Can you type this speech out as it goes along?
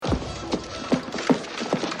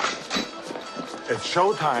It's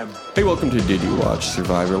showtime. Hey, welcome to Did You Watch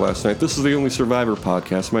Survivor Last Night? This is the only Survivor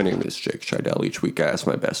podcast. My name is Jake Scheidel. Each week I ask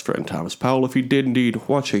my best friend Thomas Powell if he did indeed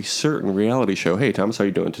watch a certain reality show. Hey, Thomas, how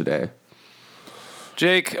you doing today?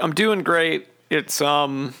 Jake, I'm doing great. It's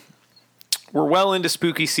we're well into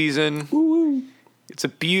spooky season. Woo-woo.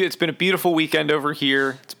 It's been a beautiful weekend over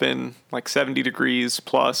here. It's been like 70 degrees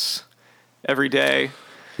plus every day.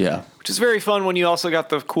 Yeah. Which is very fun when you also got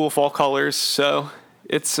the cool fall colors. So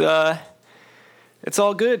it's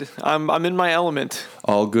all good. I'm in my element.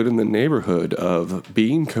 All good in the neighborhood of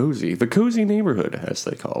being cozy. The cozy neighborhood, as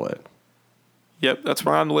they call it. Yep, that's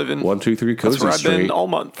where I'm living. 123 Cozy That's where Street. I've been all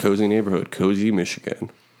month. Cozy neighborhood, Cozy,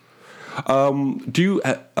 Michigan. Have you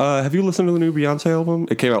listened to the new Beyonce album?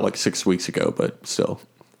 It came out like 6 weeks ago, but still.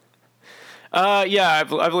 Yeah,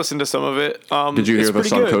 I've listened to some of it. Did you hear the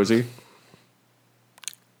song good. Cozy?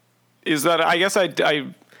 Is that? I guess I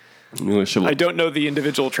don't know the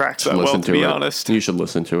individual tracks that well, to be honest. You should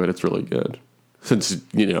listen to it. It's really good. Since,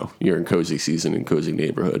 you're in cozy season and cozy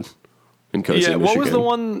neighborhood in cozy Michigan. What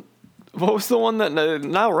was the one that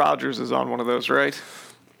Nile Rodgers is on one of those, right?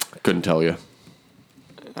 Couldn't tell you.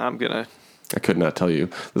 I could not tell you.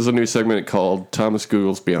 This is a new segment called Thomas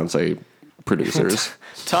Google's Beyonce producers.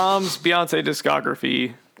 Tom's Beyonce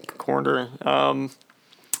discography corner.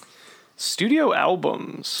 Studio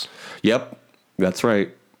albums. Yep, that's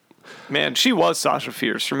right. Man, she was Sasha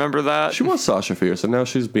Fierce. Remember that? She was Sasha Fierce, and now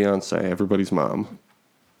she's Beyonce, everybody's mom.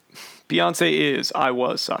 Beyonce is I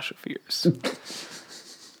Was Sasha Fierce.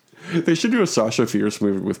 They should do a Sasha Fierce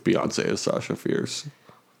movie with Beyonce as Sasha Fierce.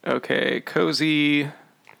 Okay, cozy.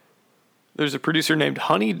 There's a producer named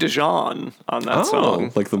Honey Dijon on that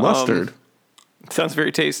song. Like the mustard. Sounds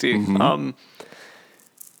very tasty. Mm-hmm.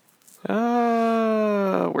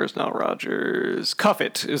 Where's Nile Rodgers? Cuff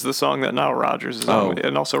It is the song that Nile Rodgers is on,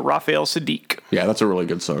 and also Raphael Sadiq. Yeah, that's a really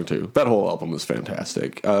good song too. That whole album is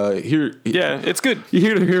fantastic. Yeah, it's good. You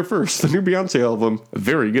hear it here first. The new Beyonce album,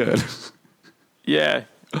 very good. Yeah,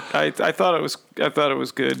 I thought it was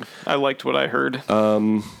good. I liked what I heard.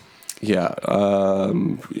 There's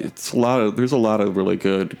a lot of really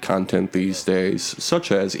good content these days,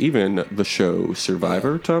 such as even the show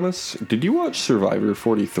Survivor. Thomas, did you watch Survivor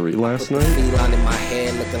 43 last night? Feline in my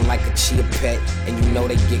hair looking like a chia pet, and you know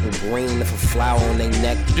they getting green if a flower on their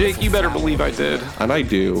neck. Jake, you better believe I did. And I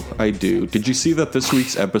do. Did you see that this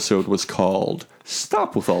week's episode was called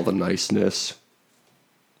Stop with All the Niceness?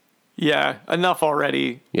 Yeah, enough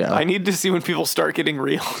already. Yeah. I need to see when people start getting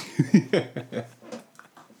real.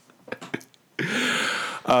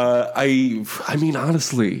 I mean,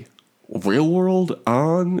 honestly, real world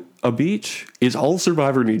on a beach is all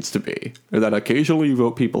Survivor needs to be. And then occasionally you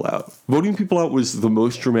vote people out. Voting people out was the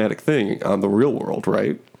most dramatic thing on the real world,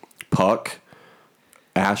 right? Puck,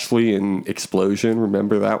 Ashley in Explosion.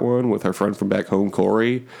 Remember that one with her friend from back home,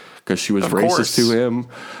 Corey? Because she was racist to him.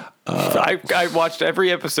 I watched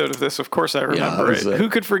every episode of this. Of course I remember it. Who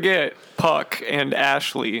could forget Puck and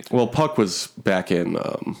Ashley? Well, Puck was back in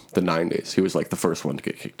the 90s. He was like the first one to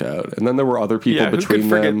get kicked out. And then there were other people between them.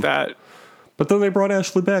 Who could forget that? But then they brought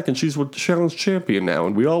Ashley back, and she's with the challenge champion now,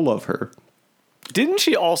 and we all love her. Didn't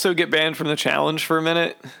she also get banned from the challenge for a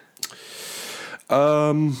minute?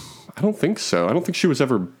 I don't think so. I don't think she was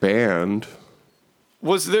ever banned.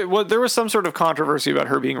 There was some sort of controversy about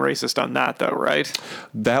her being racist on that, though, right?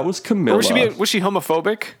 That was Camilla. Or was she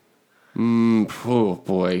homophobic? Oh,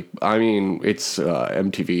 boy. I mean, it's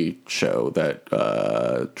an MTV show that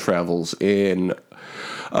travels in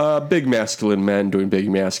big masculine men doing big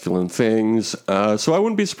masculine things. So I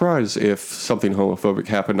wouldn't be surprised if something homophobic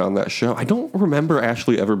happened on that show. I don't remember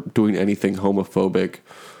Ashley ever doing anything homophobic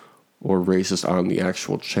or racist on the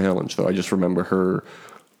actual challenge, though. I just remember her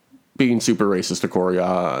being super racist to Corey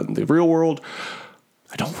on the real world.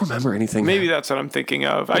 I don't remember anything. Maybe that's what I'm thinking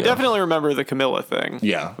of. Yeah. I definitely remember the Camilla thing.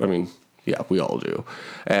 Yeah, I mean, yeah, we all do.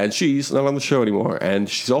 And she's not on the show anymore. And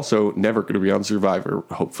she's also never going to be on Survivor,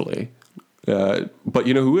 hopefully. But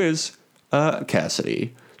you know who is?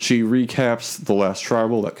 Cassidy. She recaps the last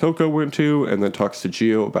tribal that Coco went to and then talks to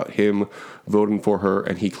Gio about him voting for her.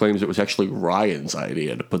 And he claims it was actually Ryan's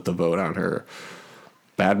idea to put the vote on her.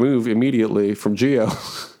 Bad move immediately from Gio.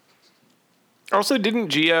 Also, didn't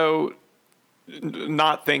Gio,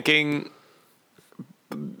 not thinking,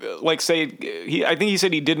 like, say, I think he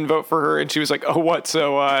said he didn't vote for her, and she was like, oh, what,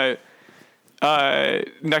 so,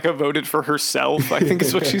 NECA voted for herself, I think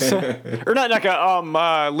is what she said. Or not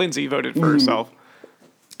NECA, Lindsay voted for herself.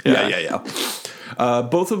 Yeah.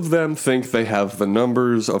 Both of them think they have the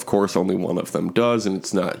numbers. Of course, only one of them does, and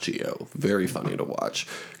it's not Gio. Very funny to watch.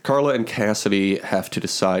 Carla and Cassidy have to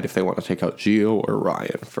decide if they want to take out Gio or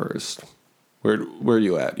Ryan first. Where are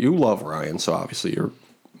you at? You love Ryan, so obviously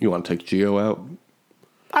you want to take Gio out.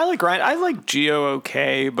 I like Ryan. I like Gio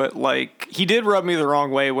okay, but like he did rub me the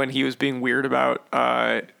wrong way when he was being weird about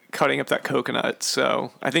cutting up that coconut.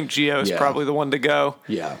 So I think Gio is probably the one to go.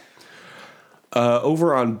 Yeah.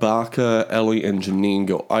 Over on Baka, Ellie and Janine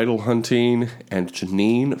go idol hunting, and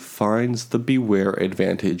Janine finds the Beware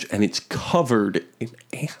advantage, and it's covered in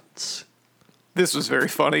ants. This was very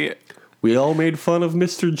funny. We all made fun of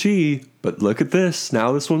Mr. G, but look at this.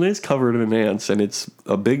 Now this one is covered in ants, and it's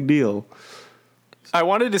a big deal. I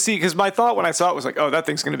wanted to see, because my thought when I saw it was like, oh, that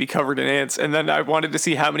thing's going to be covered in ants. And then I wanted to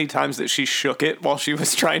see how many times that she shook it while she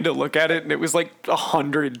was trying to look at it, and it was like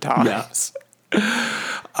 100 times. Yeah.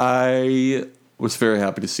 I was very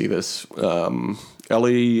happy to see this.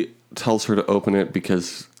 Ellie tells her to open it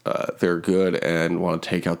because they're good and want to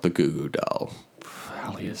take out the Goo Goo doll.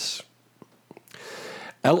 Ellie is...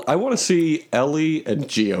 I want to see Ellie and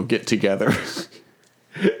Gio get together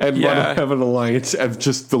and want to have an alliance. I'm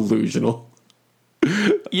just delusional.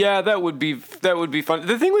 Yeah, that would be fun.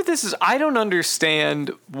 The thing with this is I don't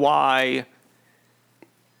understand why.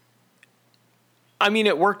 I mean,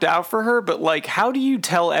 it worked out for her, but like, how do you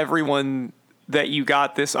tell everyone that you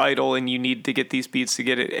got this idol and you need to get these beads to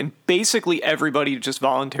get it, and basically everybody just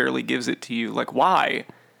voluntarily gives it to you? Like, why?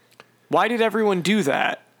 Why did everyone do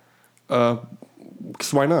that?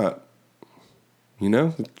 Because why not? You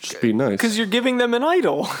know, just be nice. Because you're giving them an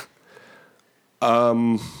idol.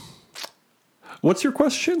 What's your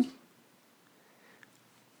question?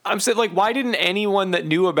 I'm saying, like, why didn't anyone that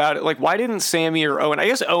knew about it, like, why didn't Sammy or Owen? I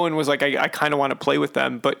guess Owen was like, I kind of want to play with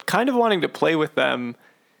them, but kind of wanting to play with them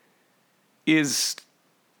is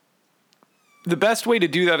the best way to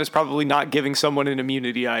do that is probably not giving someone an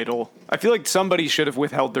immunity idol. I feel like somebody should have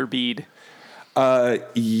withheld their bead.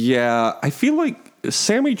 Yeah, I feel like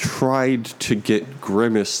Sammy tried to get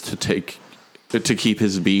Grimace to keep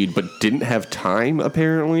his bead, but didn't have time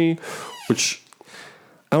apparently, which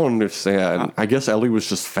I don't understand. I guess Ellie was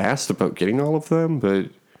just fast about getting all of them, but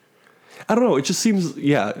I don't know. It just seems,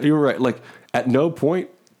 yeah, you're right. Like, at no point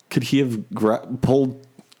could he have pulled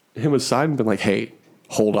him aside and been like, hey,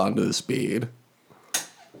 hold on to this bead.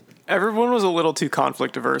 Everyone was a little too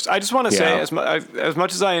conflict averse. I just want to say, as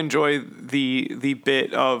much as I enjoy the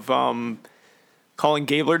bit of calling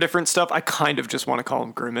Gabler different stuff, I kind of just want to call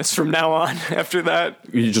him Grimace from now on after that.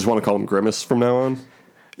 You just want to call him Grimace from now on?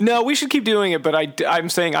 No, we should keep doing it, but I'm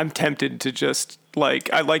saying I'm tempted to just,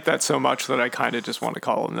 like, I like that so much that I kind of just want to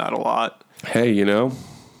call him that a lot. Hey, you know,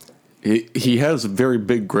 he has very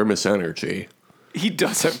big Grimace energy. He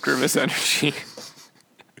does have Grimace energy.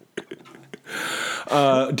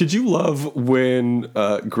 Did you love when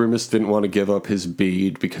Grimace didn't want to give up his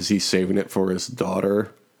bead because he's saving it for his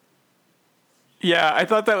daughter? Yeah, I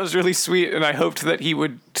thought that was really sweet, and I hoped that he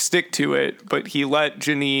would stick to it, but he let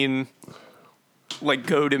Janine, like,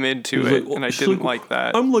 goad him into it, and I didn't like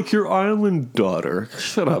that. I'm like your island daughter.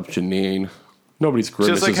 Shut up, Janine. Nobody's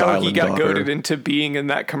Grimace's island daughter. Just like how he got goaded into being in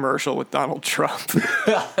that commercial with Donald Trump.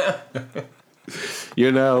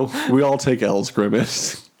 You know, we all take L's,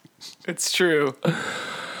 Grimace. It's true.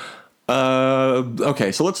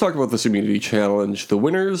 Okay, so let's talk about this immunity challenge. The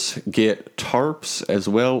winners get tarps as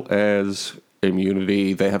well as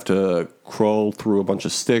immunity. They have to crawl through a bunch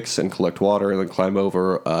of sticks and collect water and then climb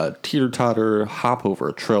over a teeter-totter, hop over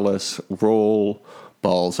a trellis, roll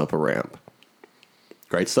balls up a ramp.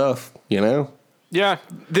 Great stuff, you know? Yeah,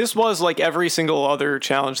 this was like every single other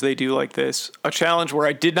challenge they do like this. A challenge where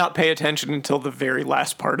I did not pay attention until the very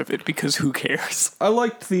last part of it because who cares? I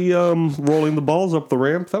liked the rolling the balls up the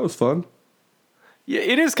ramp. That was fun. Yeah,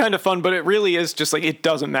 it is kind of fun, but it really is just like it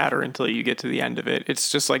doesn't matter until you get to the end of it.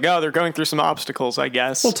 It's just like, oh, they're going through some obstacles, I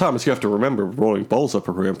guess. Well, Thomas, you have to remember rolling balls up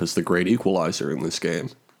a ramp is the great equalizer in this game.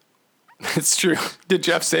 It's true. Did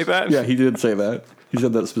Jeff say that? Yeah, he did say that. He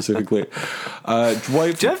said that specifically.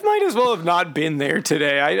 Dwight, Jeff might as well have not been there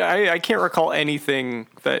today. I can't recall anything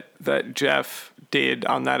that Jeff did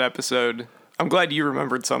on that episode. I'm glad you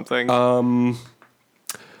remembered something.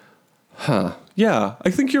 Yeah, I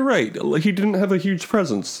think you're right. He didn't have a huge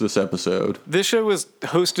presence this episode. This show was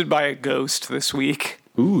hosted by a ghost this week.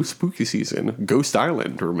 Ooh, spooky season. Ghost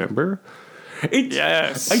Island, remember?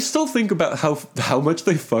 Yes. I still think about how much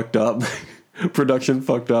they fucked up. Production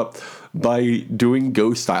fucked up by doing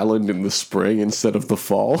Ghost Island in the spring instead of the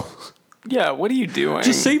fall. Yeah, what are you doing?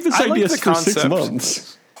 Just save this idea for 6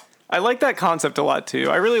 months. I like that concept a lot too.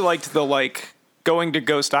 I really liked the going to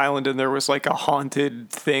Ghost Island and there was like a haunted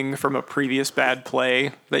thing from a previous bad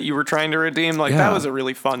play that you were trying to redeem. That was a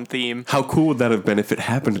really fun theme. How cool would that have been if it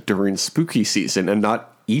happened during spooky season and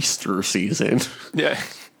not Easter season? Yeah.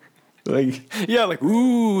 Like, Yeah, like,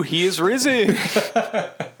 ooh, he is risen.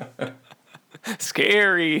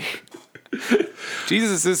 Scary.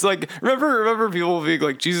 Jesus is like, remember people being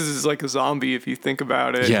like, Jesus is like a zombie if you think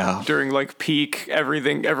about it. Yeah. During like peak,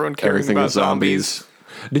 everyone caring everything about is zombies.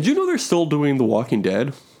 Did you know they're still doing The Walking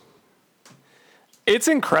Dead? It's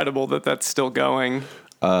incredible that that's still going.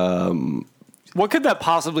 What could that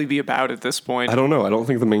possibly be about at this point? I don't know. I don't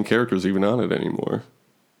think the main character's even on it anymore.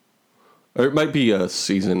 Or it might be a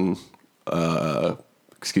season. A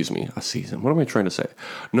season. What am I trying to say?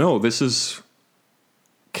 No, this is...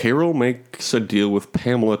 Carol makes a deal with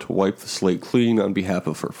Pamela to wipe the slate clean on behalf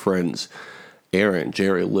of her friends. Aaron,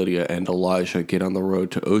 Jerry, Lydia, and Elijah get on the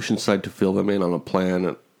road to Oceanside to fill them in on a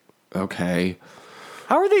plan. Okay.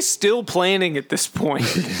 How are they still planning at this point?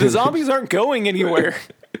 The zombies aren't going anywhere.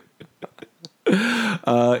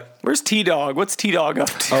 Where's T-Dog? What's T-Dog up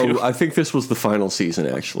to? Oh, I think this was the final season,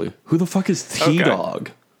 actually. Who the fuck is T-Dog?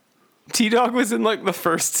 Okay. T-Dog was in, like, the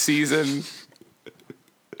first season.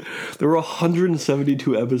 There were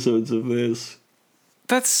 172 episodes of this.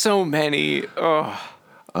 That's so many. Ugh.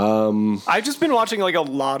 I've just been watching, like, a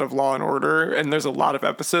lot of Law & Order, and there's a lot of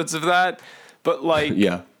episodes of that. But, like...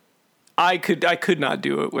 Yeah. I could not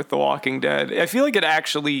do it with The Walking Dead. I feel like it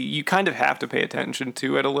actually, you kind of have to pay attention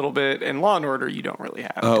to it a little bit, and Law & Order, you don't really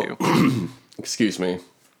have to. Excuse me.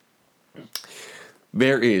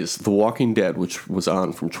 There is The Walking Dead, which was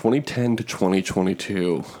on from 2010 to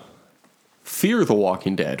 2022. Fear the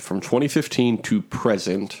Walking Dead from 2015 to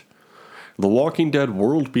present. The Walking Dead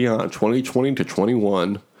World Beyond 2020 to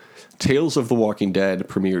 21. Tales of the Walking Dead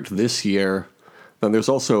premiered this year. Then there's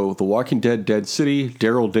also The Walking Dead Dead City,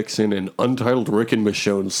 Daryl Dixon, and Untitled Rick and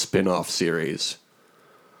Michonne spin-off series.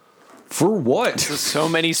 For what? There's so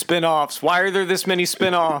many spin-offs. Why are there this many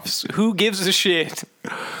spin-offs? Who gives a shit?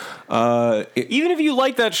 Even if you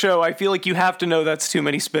like that show, I feel like you have to know that's too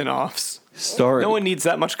many spin-offs. No one needs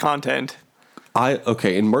that much content.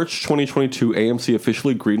 In March 2022, AMC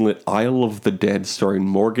officially greenlit Isle of the Dead, starring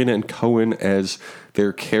Morgan and Cohen as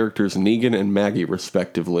their characters Negan and Maggie,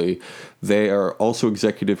 respectively. They are also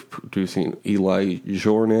executive producing Eli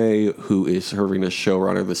Journey, who is serving as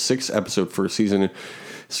showrunner. The 6-episode first season is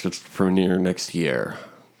scheduled to premiere next year.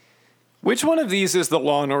 Which one of these is the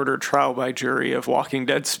Law & Order Trial by Jury of Walking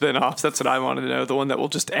Dead spin-offs? That's what I wanted to know. The one that will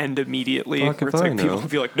just end immediately. Where it's like people will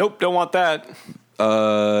be like, nope, don't want that.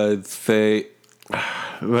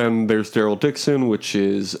 Then there's Daryl Dixon, which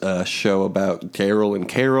is a show about Daryl and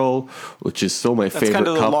Carol, which is still my favorite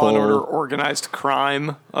couple. That's kind of the Law & Order organized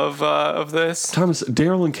crime of this. Thomas,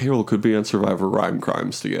 Daryl and Carol could be on Survivor Rhyme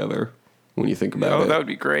Crimes together, when you think about it. Oh, that would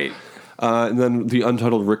be great. And then the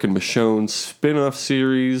Untitled Rick and Michonne spin-off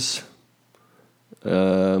series.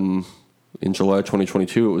 In July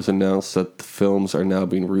 2022, it was announced that the films are now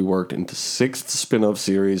being reworked into 6th spin-off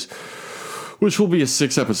series, which will be a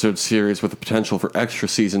 6-episode series with the potential for extra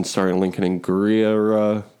seasons starring Lincoln and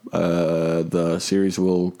Guerrera. The series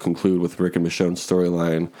will conclude with Rick and Michonne's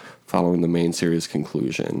storyline following the main series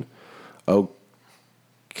conclusion.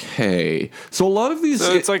 Okay. So a lot of these...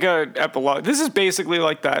 So it's like a epilogue. This is basically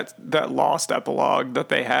like that Lost epilogue that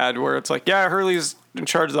they had where it's like, yeah, Hurley's in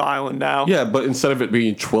charge of the island now. Yeah, but instead of it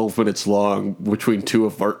being 12 minutes long between two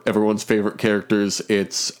of everyone's favorite characters,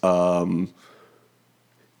 it's...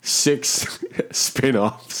 6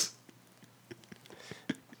 spin-offs.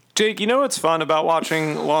 Jake, you know what's fun about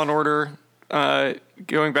watching Law & Order?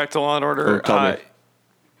 Going back to Law & Order,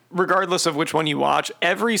 regardless of which one you watch,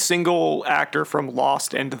 every single actor from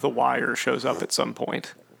Lost and The Wire shows up at some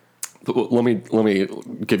point. Let me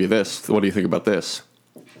give you this. What do you think about this?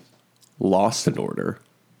 Lost in Order.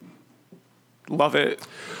 Love it.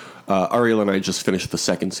 Ariel and I just finished the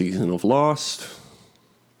 2nd season of Lost.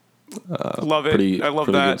 Love it. I love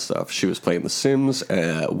that. Good stuff. She was playing The Sims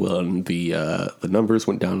when the numbers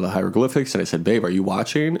went down to the hieroglyphics, and I said, "Babe, are you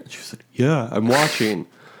watching?" And she said, "Yeah, I'm watching."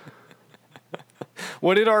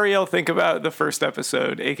 What did Ariel think about the first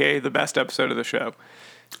episode, aka the best episode of the show?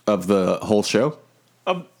 Of the whole show?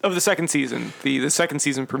 Of the 2nd season, the 2nd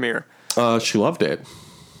season premiere. She loved it.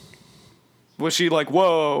 Was she like,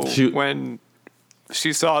 whoa, when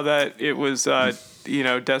she saw that it was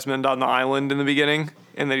Desmond on the island in the beginning?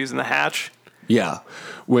 And that he's in the hatch? Yeah.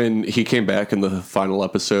 When he came back in the final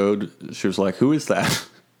episode, she was like, "Who is that?"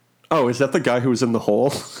 "Oh, is that the guy who was in the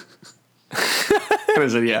hole?" And I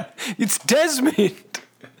said, "Yeah. It's Desmond."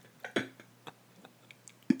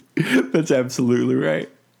 That's absolutely right.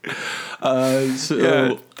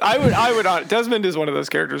 Yeah, I would. Desmond is one of those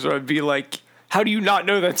characters where I'd be like, "How do you not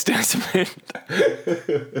know that's Desmond?"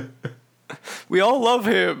 We all love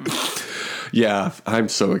him. Yeah, I'm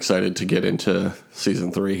so excited to get into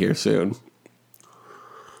season 3 here soon.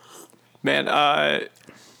 Man,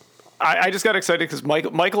 I just got excited because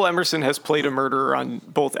Michael Emerson has played a murderer on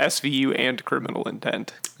both SVU and Criminal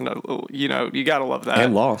Intent. You know, you gotta love that.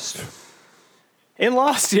 And Lost. And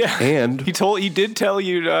Lost, yeah. And he did tell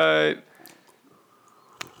you to,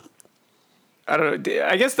 I don't know.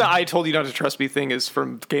 I guess the "I told you not to trust me" thing is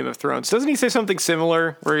from Game of Thrones. Doesn't he say something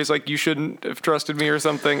similar where he's like, "You shouldn't have trusted me" or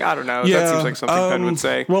something? I don't know. yeah, That seems like something Ben would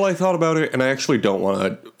say. Well, I thought about it, and I actually don't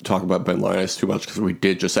want to talk about Ben Linus too much because we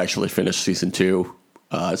did just actually finish season 2.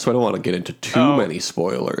 So I don't want to get into too many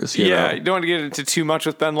spoilers. You know? You don't want to get into too much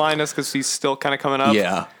with Ben Linus because he's still kind of coming up.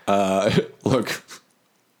 Yeah. Look,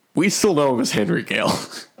 we still know him as Henry Gale.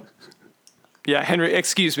 Yeah,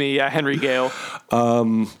 Henry Gale.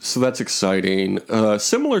 So that's exciting.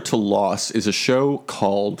 Similar to Lost is a show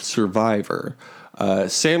called Survivor.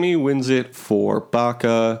 Sammy wins it for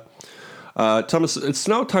Baca. Thomas, it's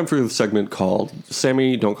now time for the segment called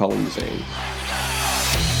Sammy, Don't Call Him Zane.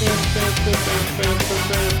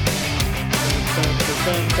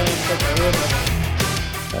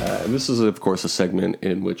 This is, of course, a segment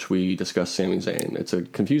in which we discuss Sami Zayn. It's a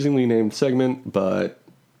confusingly named segment, but,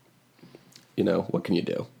 you know, what can you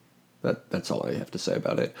do? That's all I have to say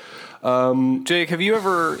about it. Jake, have you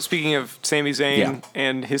ever, speaking of Sami Zayn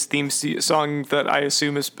and his theme song that I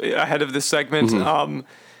assume is ahead of this segment,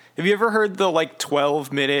 have you ever heard the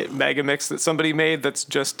 12-minute mega mix that somebody made that's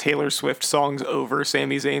just Taylor Swift songs over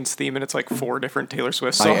Sami Zayn's theme, and it's 4 different Taylor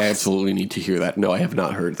Swift songs? I absolutely need to hear that. No, I have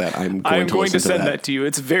not heard that. I'm going to send that to you.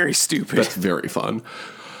 It's very stupid. That's very fun.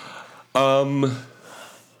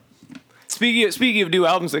 Speaking of new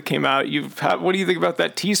albums that came out, what do you think about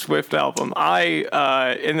that T Swift album?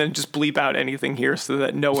 And then just bleep out anything here so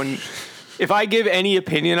that no one, if I give any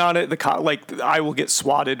opinion on it, I will get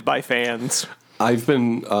swatted by fans. I've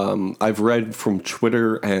read from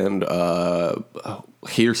Twitter and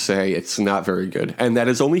hearsay it's not very good, and that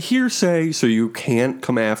is only hearsay, so you can't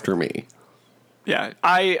come after me. Yeah,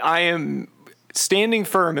 I am standing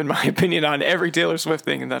firm in my opinion on every Taylor Swift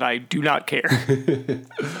thing, and that I do not care.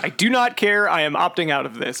 I do not care. I am opting out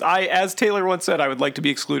of this. As Taylor once said, I would like to be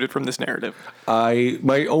excluded from this narrative.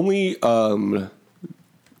 My only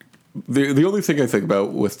the only thing I think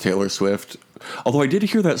about with Taylor Swift, although I did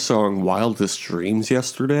hear that song Wildest Dreams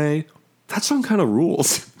yesterday, that song kind of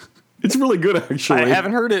rules. It's really good, actually. I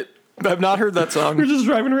haven't heard it. I've not heard that song. We were just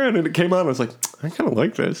driving around and it came on. I was like, I kind of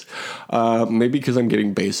like this. Maybe because I'm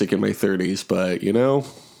getting basic in my 30s, but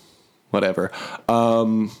whatever.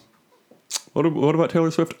 What about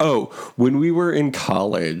Taylor Swift? Oh, when we were in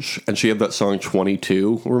college and she had that song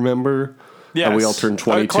 22, remember? Yes. And we all turned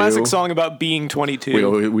 22. A classic song about being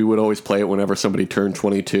 22. We would always play it whenever somebody turned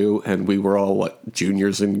 22, and we were all,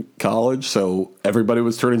 juniors in college, so everybody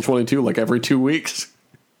was turning 22 every 2 weeks.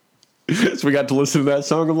 So we got to listen to that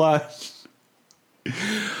song a lot.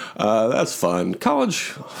 That's fun.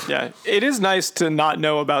 College. Yeah, it is nice to not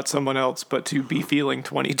know about someone else, but to be feeling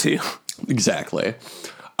 22. Exactly.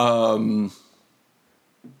 What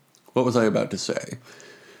was I about to say?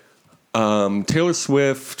 Taylor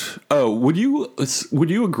Swift. Oh, would you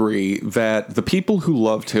agree that the people who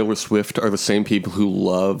love Taylor Swift are the same people who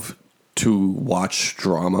love to watch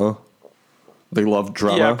drama? They love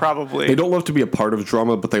drama. Yeah, probably. They don't love to be a part of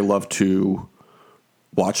drama, but they love to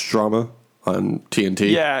watch drama on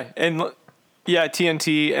TNT. Yeah, and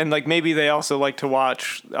TNT, and maybe they also like to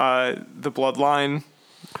watch The Bloodline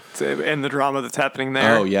and the drama that's happening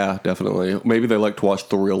there. Oh yeah, definitely. Maybe they like to watch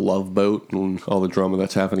The Real Love Boat and all the drama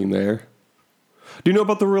that's happening there. Do you know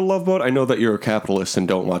about The Real Love Boat? I know that you're a capitalist and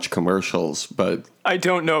don't watch commercials, but I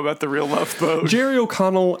don't know about The Real Love Boat. Jerry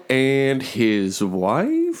O'Connell and his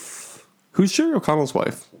wife? Who's Jerry O'Connell's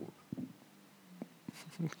wife?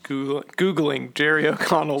 Googling Jerry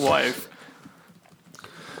O'Connell wife.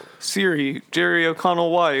 Siri, Jerry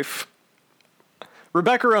O'Connell wife.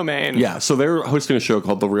 Rebecca Romaine. Yeah, so they're hosting a show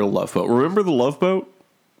called The Real Love Boat. Remember The Love Boat?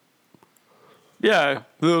 Yeah,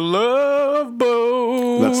 The Love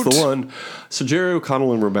Boat. That's the one. So Jerry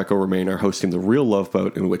O'Connell and Rebecca Romaine are hosting The Real Love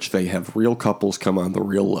Boat, in which they have real couples come on The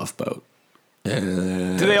Real Love Boat.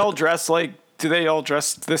 Do they all dress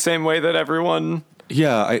the same way that everyone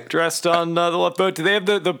dressed on The Love Boat? Do they have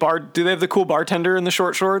the cool bartender in the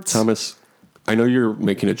short shorts? Thomas, I know you're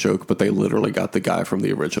making a joke, but they literally got the guy from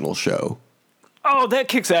the original show. Oh, that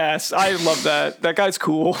kicks ass. I love that. That guy's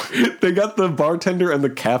cool. They got the bartender and the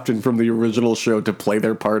captain from the original show to play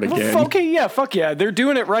their part again. Okay, yeah, fuck yeah. They're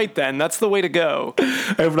doing it right then. That's the way to go.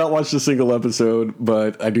 I have not watched a single episode,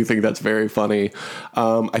 but I do think that's very funny.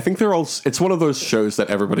 I think it's one of those shows that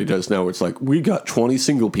everybody does know. It's like, we got 20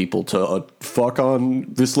 single people to fuck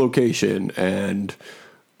on this location, and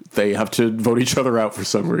they have to vote each other out for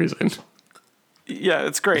some reason. Yeah,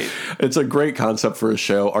 it's great. It's a great concept for a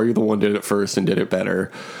show. Are You the One did it first and did it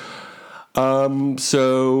better?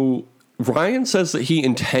 So Ryan says that he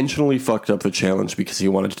intentionally fucked up the challenge because he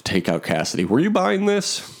wanted to take out Cassidy. Were you buying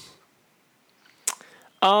this?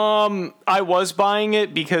 I was buying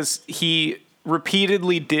it because he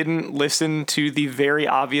repeatedly didn't listen to the very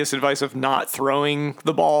obvious advice of not throwing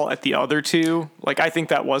the ball at the other two. Like, I think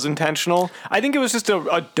that was intentional. I think it was just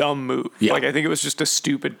a dumb move. Yeah. Like, I think it was just a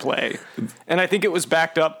stupid play. And I think it was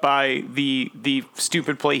backed up by the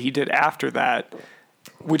stupid play he did after that,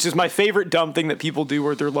 which is my favorite dumb thing that people do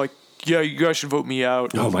where they're like, yeah, you guys should vote me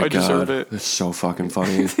out. Oh my I God. deserve it. It's so fucking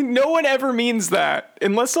funny. No one ever means that.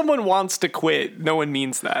 Unless someone wants to quit, no one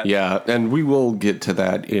means that. Yeah, and we will get to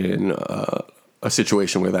that in a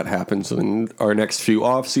situation where that happens in our next few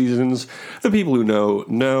off seasons. The people who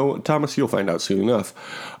know. Thomas, you'll find out soon enough.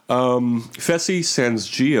 Fessy sends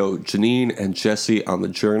Gio, Janine, and Jesse on the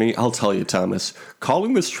journey. I'll tell you, Thomas,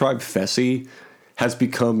 calling this tribe Fessy has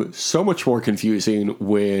become so much more confusing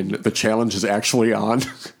when the challenge is actually on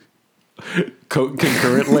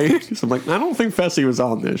concurrently. So I'm like, I don't think Fessy was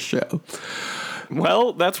on this show.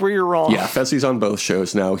 Well, that's where you're wrong. Yeah, Fessy's on both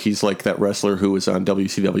shows now. He's like that wrestler who was on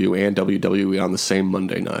WCW and WWE on the same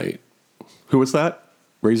Monday night. Who was that?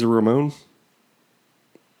 Razor Ramon?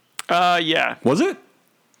 Yeah. Was it?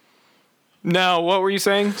 No, what were you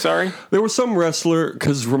saying? Sorry. There was some wrestler,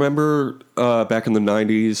 because remember back in the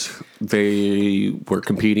 90s, they were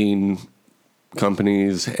competing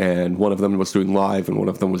companies, and one of them was doing live and one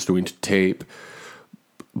of them was doing tape.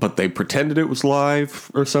 But they pretended it was live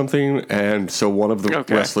or something, and so one of the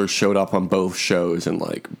wrestlers showed up on both shows and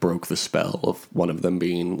like broke the spell of one of them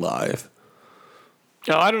being live.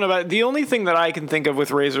 No, I don't know about it. The only thing that I can think of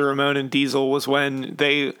with Razor Ramon and Diesel was when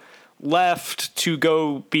they left to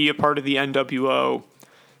go be a part of the NWO.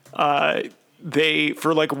 They,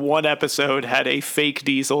 for like one episode, had a fake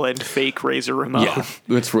Diesel and fake Razor Ramon. Yeah,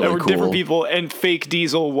 that's really cool. That were cool. different people, and fake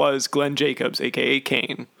Diesel was Glenn Jacobs, a.k.a.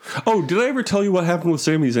 Kane. Oh, did I ever tell you what happened with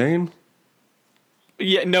Sami Zayn?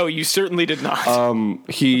 Yeah, no, you certainly did not.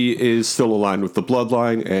 He is still aligned with the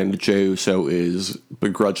bloodline, and Jey Uso is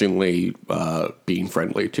begrudgingly being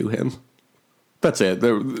friendly to him. That's it.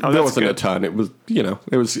 There wasn't a ton. It was,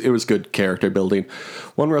 it was good character building.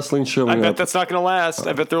 One wrestling show. I bet that's not going to last.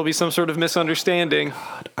 I bet there will be some sort of misunderstanding.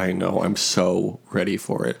 God, I know. I'm so ready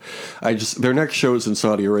for it. Their next show is in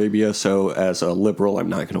Saudi Arabia, so as a liberal, I'm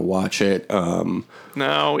not going to watch it.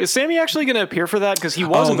 No, is Sammy actually going to appear for that? Because he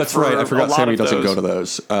wasn't. Oh, that's right. I forgot Sammy doesn't go to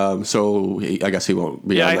those. I guess he won't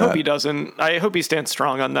be. Yeah, on I that. hope he doesn't. I hope he stands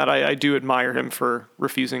strong on that. I do admire him for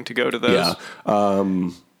refusing to go to those. Yeah.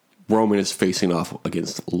 Roman is facing off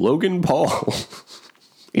against Logan Paul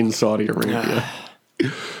in Saudi Arabia.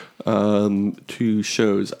 2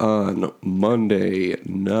 shows on Monday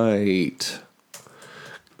night.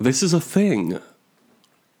 This is a thing.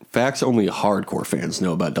 Facts only hardcore fans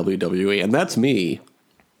know about WWE, and that's me.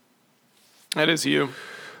 That is you.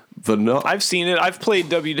 No, I've seen it. I've played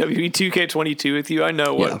WWE 2K22 with you. I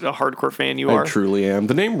know what a hardcore fan you are. I truly am.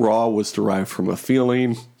 The name Raw was derived from a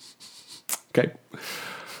feeling. Okay.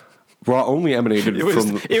 Raw only emanated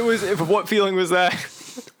from... What feeling was that?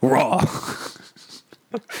 Raw.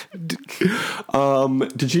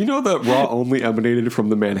 Did you know that Raw only emanated from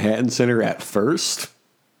the Manhattan Center at first?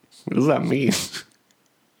 What does that mean?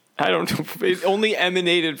 I don't know. It only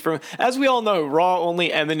emanated from... As we all know, Raw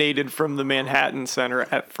only emanated from the Manhattan Center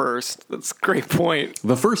at first. That's a great point.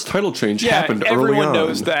 The first title change happened early on. Everyone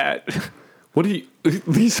knows that. What do you...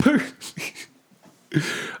 These are...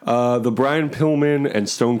 the Brian Pillman and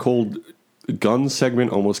Stone Cold Gun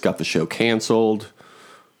segment almost got the show canceled.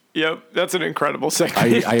 Yep, that's an incredible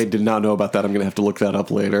segment. I did not know about that. I'm going to have to look that up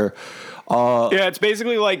later. Yeah, it's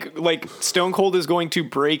basically like Stone Cold is going to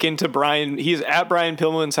break into Brian. He's at Brian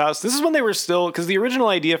Pillman's house. This is when they were still, because the original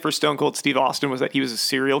idea for Stone Cold Steve Austin was that he was a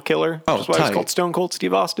serial killer. Oh, which is why it was called Stone Cold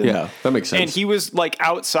Steve Austin. Yeah, that makes sense. And he was like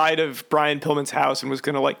outside of Brian Pillman's house and was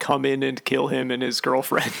going to like come in and kill him and his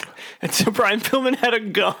girlfriend. And so Brian Pillman had a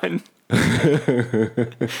gun.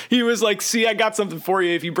 He was like, "See, I got something for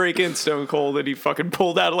you if you break in, Stone Cold." And he fucking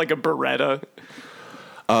pulled out like a Beretta.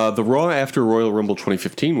 The Raw after Royal Rumble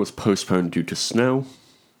 2015 was postponed due to snow.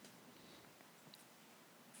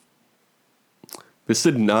 This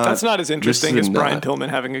did not... That's not as interesting as Brian Pillman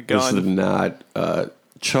having a gun. This did not...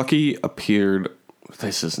 Chucky appeared...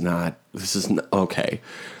 This is not... Okay.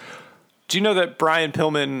 Do you know that Brian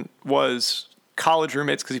Pillman was college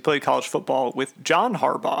roommates, because he played college football, with John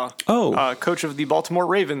Harbaugh, coach of the Baltimore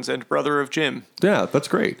Ravens and brother of Jim? Yeah, that's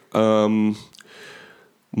great.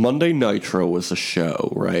 Monday Nitro was a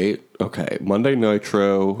show, right? Okay, Monday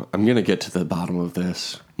Nitro. I'm going to get to the bottom of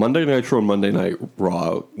this. Monday Nitro and Monday Night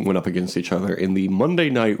Raw went up against each other in the Monday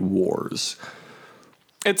Night Wars.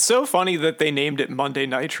 It's so funny that they named it Monday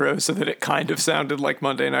Nitro so that it kind of sounded like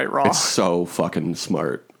Monday Night Raw. It's so fucking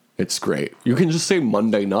smart. It's great. You can just say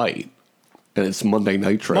Monday Night, and it's Monday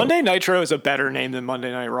Nitro. Monday Nitro is a better name than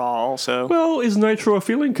Monday Night Raw, also. Well, is Nitro a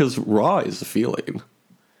feeling? Because Raw is a feeling.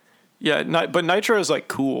 Yeah, but Nitro is like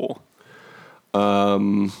cool.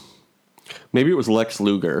 Maybe it was Lex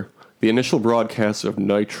Luger. The initial broadcast of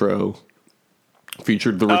Nitro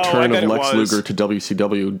featured the return of Lex Luger to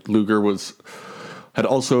WCW.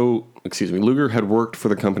 Luger had worked for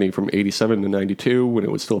the company from 87 to 92 when it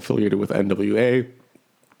was still affiliated with NWA.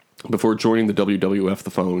 Before joining the WWF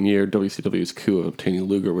the following year, WCW's coup of obtaining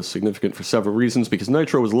Luger was significant for several reasons. Because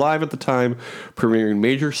Nitro was live at the time, premiering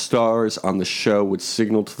major stars on the show would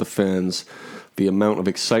signal to the fans the amount of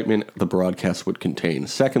excitement the broadcast would contain.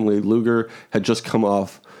 Secondly, Luger had just come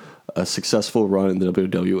off a successful run in the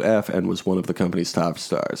WWF and was one of the company's top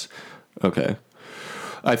stars. Okay.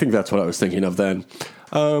 I think that's what I was thinking of then.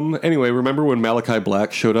 Anyway, remember when Malachi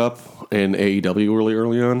Black showed up in AEW really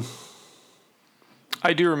early on?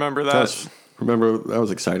 I do remember that. That was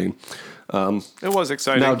exciting. It was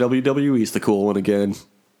exciting. Now WWE's the cool one again.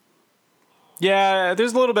 Yeah,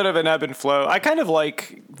 there's a little bit of an ebb and flow. I kind of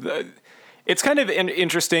like... It's kind of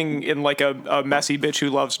interesting in like a messy bitch who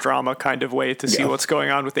loves drama kind of way to see what's going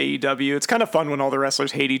on with AEW. It's kind of fun when all the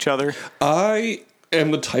wrestlers hate each other. I am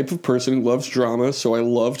the type of person who loves drama, so I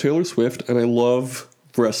love Taylor Swift and I love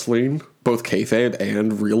wrestling, both kayfabe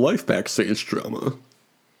and real life backstage drama.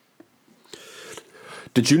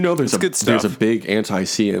 Did you know there's a big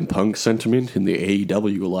anti-CM Punk sentiment in the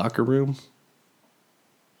AEW locker room?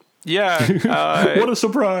 Yeah. What a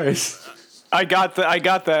surprise. I got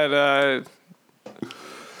that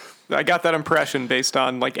impression based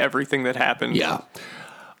on like everything that happened. Yeah.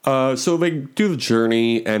 So they do the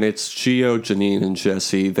journey, and it's Gio, Janine, and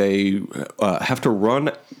Jesse. They have to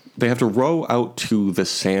row out to the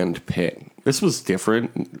sand pit. This was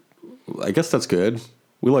different. I guess that's good.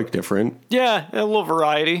 We like different. Yeah, a little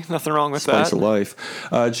variety. Nothing wrong with Spice that. of life.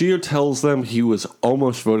 Gio tells them he was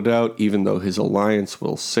almost voted out, even though his alliance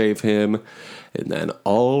will save him. And then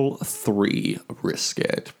all three risk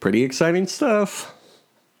it. Pretty exciting stuff.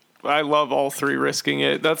 I love all three risking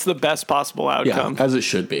it. That's the best possible outcome. Yeah, as it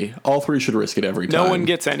should be. All three should risk it every time. No one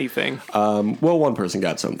gets anything. Well, one person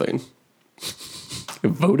got something.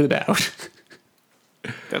 Voted out.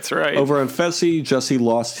 That's right. Over on Fessy, Jesse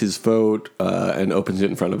lost his vote and opens it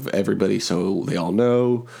in front of everybody so they all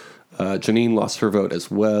know. Janine lost her vote as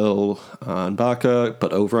well on Baca,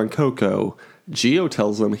 but over on Coco, Gio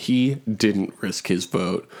tells them he didn't risk his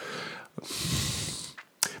vote.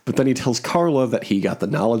 But then he tells Carla that he got the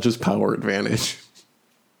knowledge is power advantage.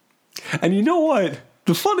 And you know what?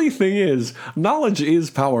 The funny thing is, knowledge is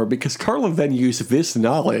power, because Carla then used this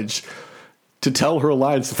knowledge to tell her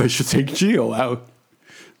alliance that they should take Gio out.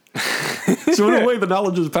 So in a way, the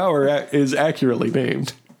knowledge is power is accurately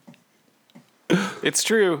named. It's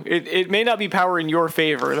true. It may not be power in your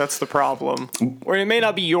favor. That's the problem. Or it may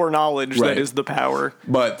not be your knowledge that is the power.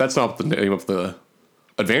 But that's not the name of the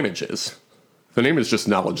advantage is. The name is just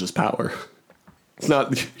knowledge is power. It's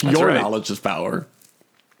not your knowledge is power.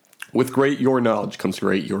 With great your knowledge comes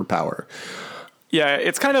great your power. Yeah,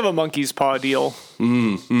 it's kind of a monkey's paw deal.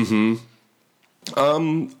 Mm-hmm. Do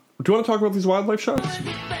you want to talk about these wildlife shots?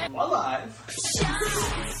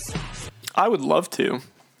 I would love to.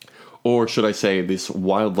 Or should I say this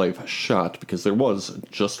wildlife shot, because there was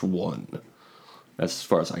just one, as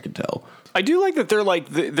far as I can tell. I do like that they're like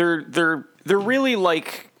they're really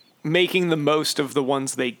like making the most of the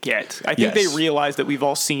ones they get. I think they realize that we've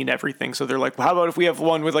all seen everything, so they're like, well, how about if we have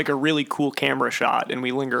one with like a really cool camera shot and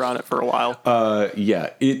we linger on it for a while?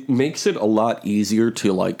 Yeah, it makes it a lot easier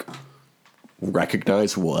to like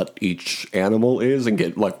recognize what each animal is and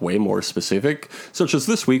get like way more specific. Such as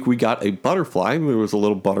this week we got a butterfly. There was a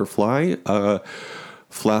little butterfly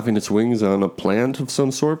flapping its wings on a plant of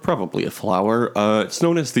some sort, probably a flower. It's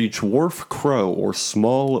known as the dwarf crow or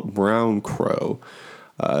small brown crow.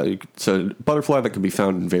 It's a butterfly that can be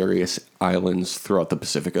found in various islands throughout the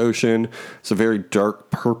Pacific Ocean. It's a very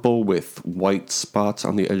dark purple with white spots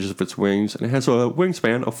on the edges of its wings, and it has a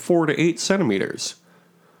wingspan of 4 to 8 centimeters.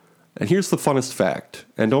 And here's the funnest fact,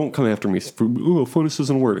 and don't come after me for, funnest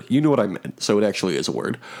isn't a word. You know what I meant, so it actually is a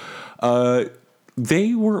word.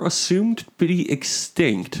 They were assumed to be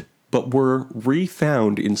extinct, but were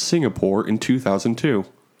refound in Singapore in 2002.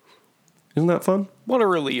 Isn't that fun? What a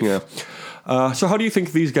relief. Yeah. So how do you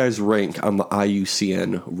think these guys rank on the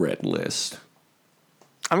IUCN Red List?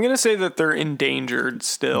 I'm gonna say that they're endangered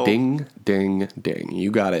still. Ding, ding, ding. You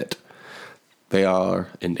got it. They are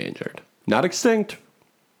endangered. Not extinct.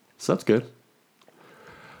 So that's good.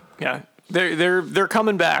 Yeah. They're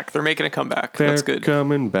coming back. They're making a comeback. That's good.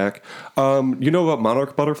 Coming back. You know about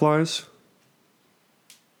monarch butterflies?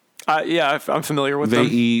 Yeah, I'm familiar with They them.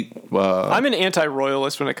 eat. I'm an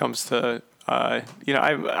anti-royalist when it comes to, I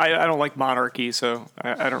don't like monarchy, so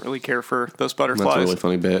I don't really care for those butterflies. That's a really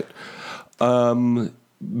funny bit.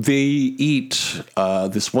 They eat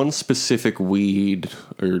this one specific weed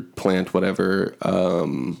or plant, whatever.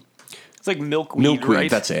 It's like milkweed, Milkweed, right?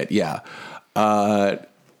 that's it, yeah.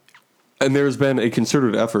 And there's been a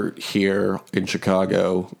concerted effort here in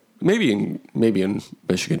Chicago, maybe in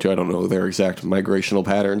Michigan too. I don't know their exact migrational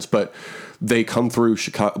patterns, but they come through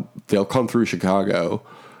Chicago. They'll come through Chicago.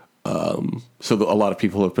 So a lot of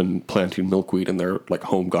people have been planting milkweed in their like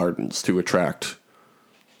home gardens to attract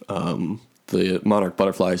the monarch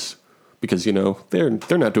butterflies because they're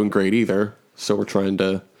not doing great either. So we're trying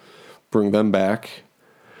to bring them back.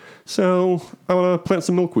 So I want to plant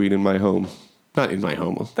some milkweed in my home. Not in my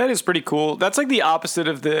home. That is pretty cool. That's like the opposite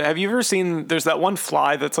of have you ever seen, there's that one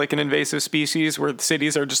fly that's like an invasive species where the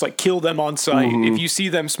cities are just like kill them on sight. Mm-hmm. If you see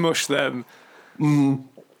them, smush them.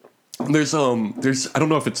 There's I don't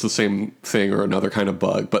know if it's the same thing or another kind of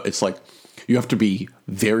bug, but it's like you have to be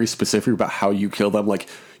very specific about how you kill them. Like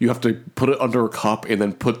you have to put it under a cup and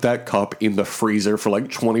then put that cup in the freezer for like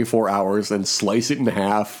 24 hours and slice it in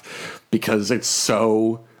half because it's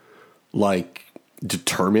so like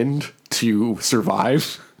determined to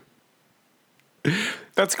survive.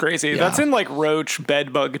 That's crazy. Yeah. That's in like roach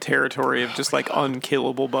bedbug territory of just like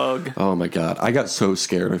unkillable bug. Oh my God. I got so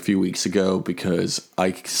scared a few weeks ago because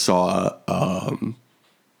I saw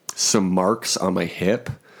some marks on my hip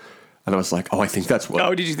and I was like, oh, I think that's what.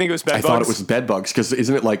 Oh, did you think it was bedbugs? I thought it was bed bugs because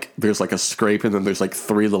isn't it like there's like a scrape and then there's like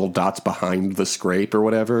 3 little dots behind the scrape or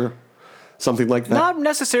whatever? Something like that? Not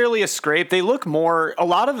necessarily a scrape. They look more, a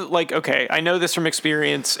lot of like, okay, I know this from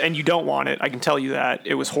experience and you don't want it. I can tell you that.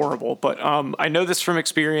 It was horrible. But I know this from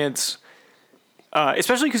experience,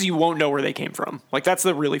 especially because you won't know where they came from. Like that's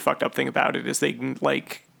the really fucked up thing about it is they can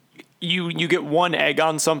like, you get one egg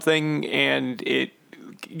on something and it,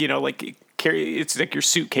 it's like your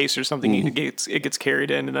suitcase or something. It gets carried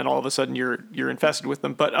in and then all of a sudden you're infested with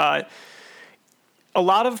them. But a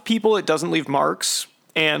lot of people, it doesn't leave marks.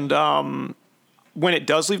 And when it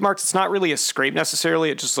does leave marks, it's not really a scrape necessarily.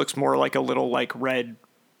 It just looks more like a little like red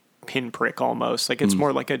pinprick almost. Like it's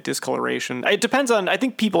more like a discoloration. It depends on, I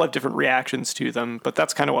think people have different reactions to them, but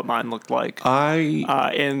that's kind of what mine looked like.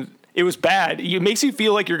 And it was bad. It makes you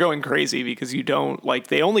feel like you're going crazy because you don't, like,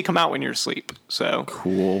 they only come out when you're asleep. So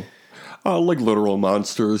cool. Like literal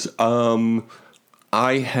monsters.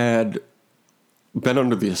 I had been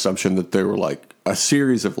under the assumption that there were like a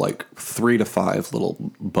series of like 3 to 5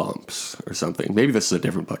 little bumps or something. Maybe this is a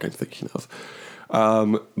different bug I'm thinking of.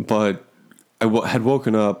 But I had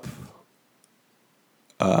woken up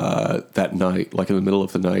that night, like in the middle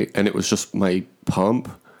of the night, and it was just my pump.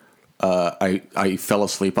 I fell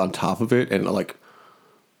asleep on top of it and it like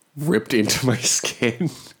ripped into my skin.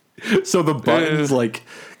 So the buttons like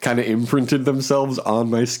kind of imprinted themselves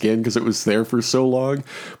on my skin because it was there for so long.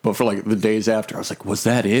 But for like the days after, I was like, was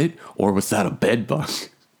that it? Or was that a bed bug?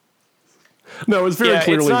 No, it was very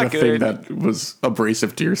clearly the thing that was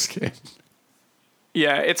abrasive to your skin.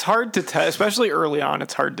 Yeah, it's hard to tell, especially early on.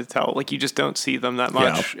 It's hard to tell. Like you just don't see them that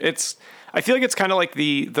much. Yeah. I feel like it's kind of like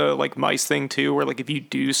the like mice thing too, where like if you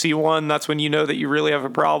do see one, that's when you know that you really have a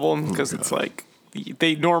problem because it's like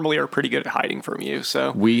they normally are pretty good at hiding from you.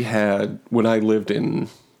 So we had, when I lived in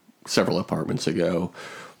several apartments ago,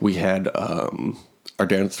 we had our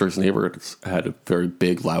downstairs neighbors had a very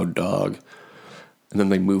big, loud dog, and then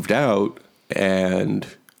they moved out, and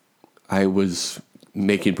I was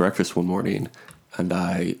making breakfast one morning, and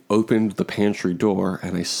I opened the pantry door,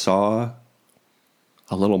 and I saw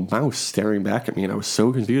a little mouse staring back at me, and I was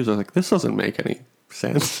so confused. I was like, this doesn't make any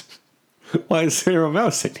sense. Why is there a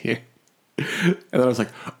mouse in here? And then I was like,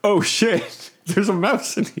 oh shit, there's a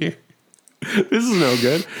mouse in here. This is no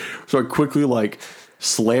good. So I quickly like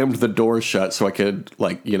slammed the door shut so I could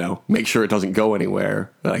like, make sure it doesn't go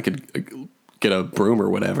anywhere, that I could get a broom or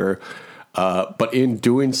whatever. But in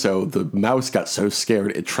doing so, the mouse got so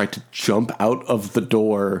scared, it tried to jump out of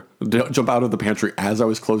the pantry as I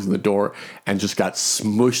was closing the door and just got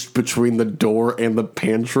smushed between the door and the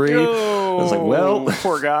pantry. Oh, I was like, well,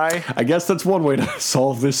 poor guy. I guess that's one way to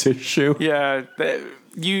solve this issue. Yeah.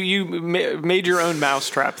 You made your own mouse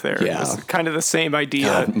trap there. Yeah. It's kind of the same idea.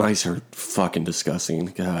 God, mice are fucking disgusting.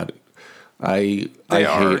 God, I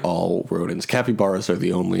hate all rodents. Capybaras are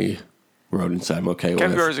the only rodents I'm okay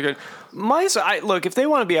Capybaras with. are good. Mice, look, if they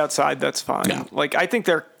want to be outside, that's fine. Yeah. Like, I think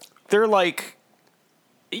they're like,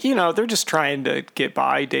 they're just trying to get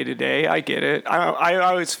by day to day. I get it. I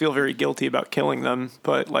always feel very guilty about killing them,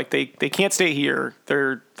 but like they can't stay here.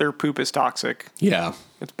 Their poop is toxic. Yeah.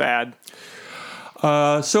 It's bad.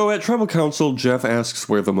 So at Tribal Council, Jeff asks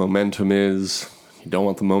where the momentum is. You don't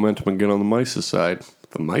want the momentum to get on the mice's side.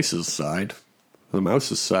 The mice's side? The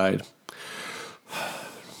mouse's side.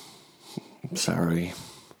 I'm sorry.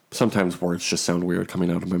 Sometimes words just sound weird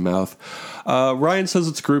coming out of my mouth. Ryan says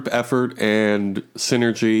it's group effort and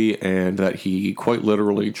synergy and that he quite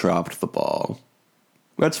literally dropped the ball.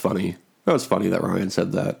 That's funny. That was funny that Ryan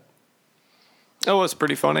said that. That was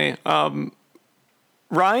pretty funny.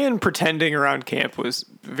 Ryan pretending around camp was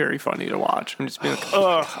very funny to watch. I'm just being like,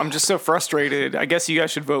 ugh, I'm just so frustrated. I guess you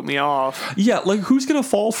guys should vote me off. Yeah, like who's going to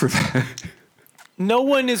fall for that? No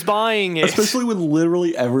one is buying it. Especially when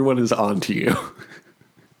literally everyone is onto you.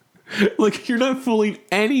 Like, you're not fooling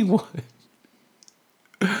anyone.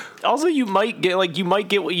 Also, you might get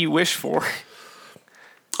what you wish for.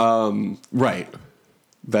 Right.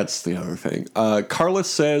 That's the other thing. Carlos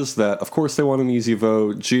says that, of course, they want an easy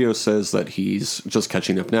vote. Gio says that he's just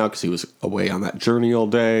catching up now because he was away on that journey all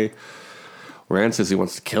day. Rand says he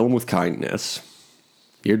wants to kill him with kindness.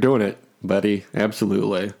 You're doing it, buddy.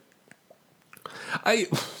 Absolutely. I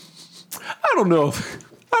don't know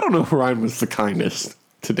if Ryan was the kindest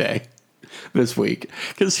today, this week,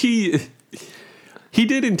 because he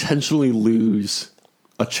did intentionally lose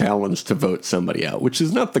a challenge to vote somebody out, which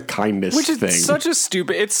is not the kindest thing. Which is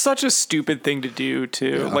such a stupid thing to do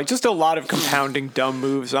too. Yeah. Like just a lot of compounding dumb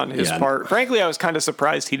moves on his part. Frankly, I was kind of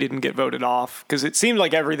surprised he didn't get voted off because it seemed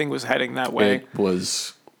like everything was heading that way.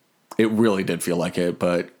 It really did feel like it,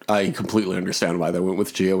 but I completely understand why they went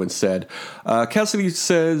with Gio instead. Cassidy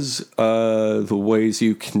says the ways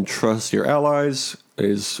you can trust your allies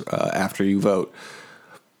is after you vote.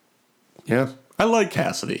 Yeah, I like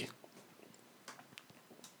Cassidy.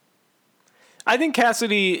 I think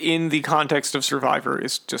Cassidy, in the context of Survivor,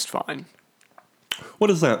 is just fine. What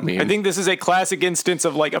does that mean? I think this is a classic instance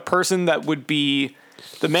of like a person that would be...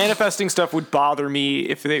 The manifesting stuff would bother me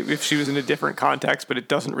if she was in a different context, but it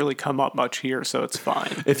doesn't really come up much here, so it's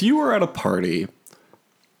fine. If you were at a party,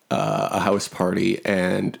 a house party,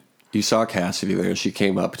 and you saw Cassidy there, and she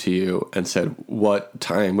came up to you and said, "What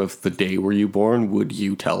time of the day were you born?" Would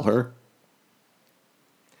you tell her?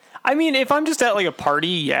 I mean, if I'm just at like a party,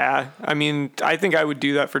 yeah. I mean, I think I would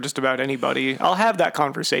do that for just about anybody. I'll have that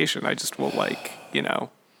conversation. I just will I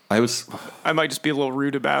might just be a little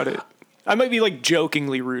rude about it. I might be like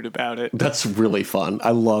jokingly rude about it. That's really fun.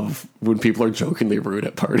 I love when people are jokingly rude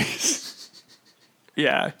at parties.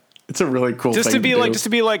 Yeah. It's a really cool thing to be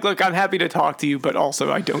do. like, look, I'm happy to talk to you, but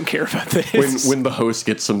also I don't care about this. When the host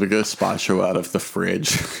gets some gazpacho out of the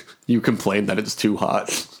fridge, you complain that it's too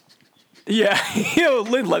hot. Yeah.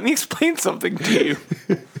 Lynn, let me explain something to you.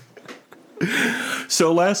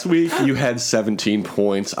 So last week you had 17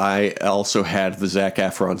 points. I also had the Zac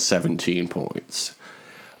Efron 17 points.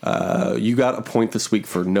 You got a point this week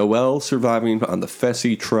for Noel surviving on the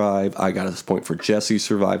Fessy tribe. I got a point for Jesse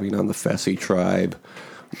surviving on the Fessy tribe.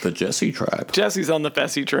 The Jesse tribe. Jesse's on the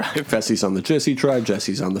Fessy tribe. Fessy's on the Jesse tribe.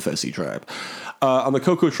 Jesse's on the Fessy tribe. On the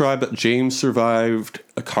Coco tribe, James survived.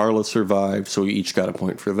 Carla survived. So we each got a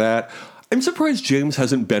point for that. I'm surprised James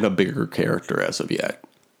hasn't been a bigger character as of yet.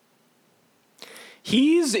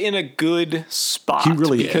 He's in a good spot. He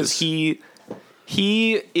really because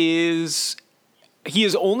is. He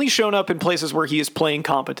has only shown up in places where he is playing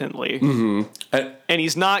competently. Mm-hmm. And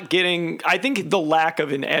he's not getting... I think the lack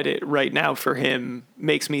of an edit right now for him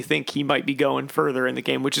makes me think he might be going further in the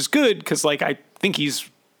game, which is good because like I think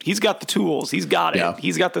he's got the tools. He's got it. Yeah.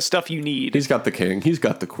 He's got the stuff you need. He's got the king. He's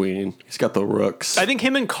got the queen. He's got the rooks. I think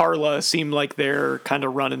him and Carla seem like they're kind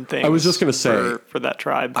of running things. I was just going to say... For that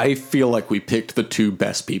tribe. I feel like we picked the two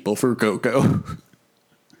best people for Coco.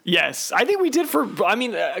 Yes, I think we did for... I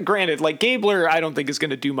mean, granted, like, Gabler, I don't think is going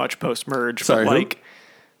to do much post-merge. Sorry, but, like...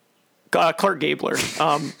 Clark Gabler.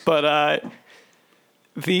 So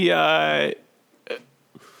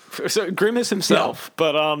Grimace himself. Yeah.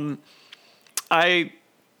 But, I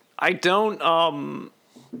don't...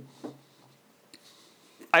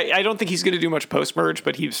 I don't think he's going to do much post-merge,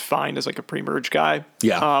 but he's fine as, like, a pre-merge guy.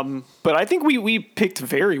 Yeah. But I think we picked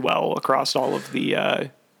very well across all of the...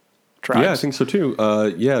 tribes. Yeah, I think so too.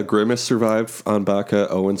 Grimace survived on Baka.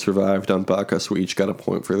 Owen survived on Baka, so we each got a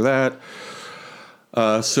point for that.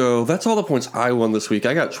 So that's all the points I won this week.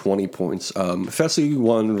 I got 20 points. Fessy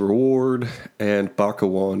won reward, and Baka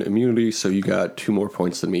won immunity, so you got 2 more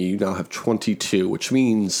points than me. You now have 22, which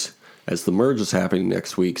means as the merge is happening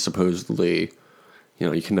next week, supposedly,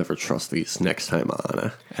 you can never trust these next time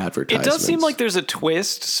on advertisements. It does seem like there's a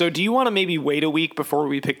twist. So do you want to maybe wait a week before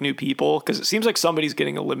we pick new people? Because it seems like somebody's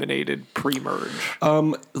getting eliminated pre-merge.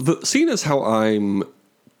 Seeing as how I'm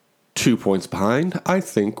 2 points behind, I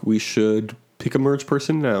think we should pick a merge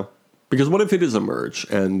person now. Because what if it is a merge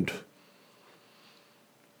and,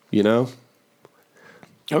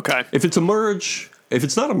 Okay. If it's a merge, if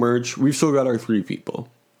it's not a merge, we've still got our 3 people.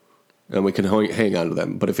 And we can hang on to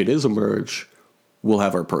them. But if it is a merge, we'll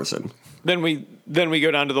have our person. Then we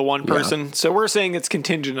go down to the one person. Yeah. So we're saying it's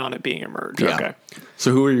contingent on it being a merge. Yeah. Okay.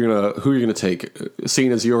 So who are you gonna take?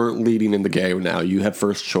 Seeing as you're leading in the game now, you have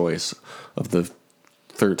first choice of the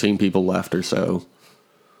 13 people left or so.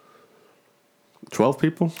 12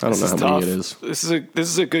 people? I don't know how many it is. This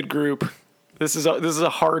is a good group. This is a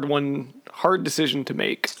hard hard decision to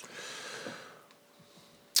make.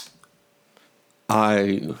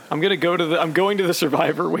 I'm going to the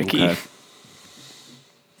Survivor wiki. Okay.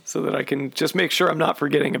 So that I can just make sure I'm not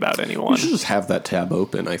forgetting about anyone. We should just have that tab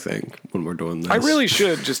open, I think, when we're doing this. I really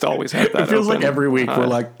should just always have that It feels open. like every week we're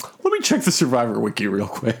like, let me check the Survivor wiki real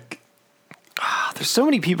quick. There's so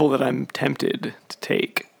many people that I'm tempted to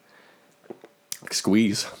take.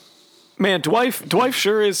 Squeeze. Man, Dwight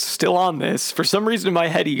sure is still on this. For some reason in my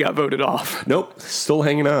head he got voted off. Nope, still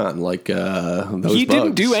hanging on like those He bugs.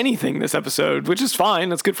 didn't do anything this episode, which is fine.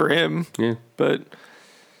 That's good for him. Yeah. But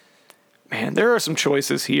man, there are some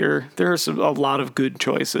choices here. There are a lot of good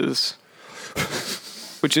choices.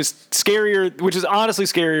 Which is honestly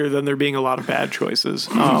scarier than there being a lot of bad choices.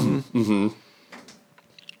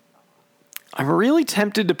 I'm really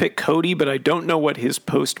tempted to pick Cody, but I don't know what his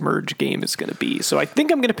post-merge game is going to be. So I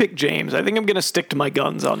think I'm going to pick James. I think I'm going to stick to my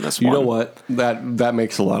guns on this one. You know what? That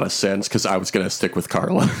makes a lot of sense because I was going to stick with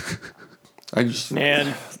Carla.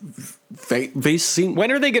 Man. They seem...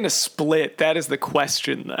 When are they going to split? That is the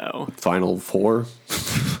question, though. Final 4?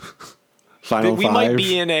 Final 5? We might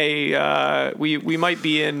be in a... we might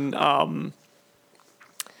be in...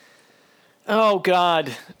 oh,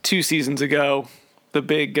 God. 2 seasons ago. The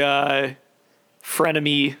big...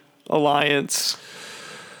 frenemy alliance.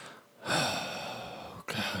 Oh,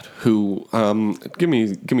 God. Who? Give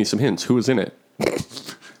me some hints. Who was in it?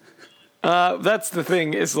 That's the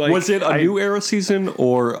thing. Is like, was it a new era season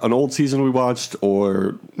or an old season we watched?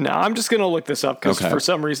 Or no, I'm just gonna look this up because for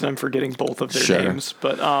some reason I'm forgetting both of their names.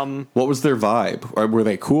 But what was their vibe? Were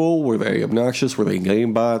they cool? Were they obnoxious? Were they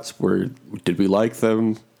game bots? Did we like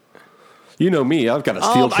them? You know me. I've got a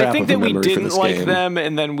steel trap. I think that we didn't like them,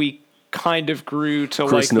 and then we kind of grew to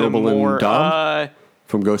Chris like Noble them more. And Dom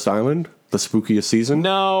from Ghost Island, the spookiest season.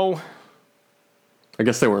 No, I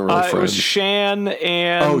guess they weren't really friends. It was Shan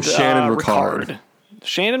and Ricard.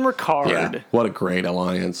 Shan and Ricard. Yeah, what a great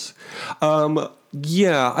alliance.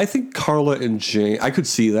 Yeah, I think Carla and James. I could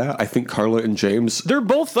see that. I think Carla and James. They're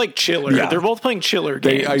both like chiller. Yeah. They're both playing chiller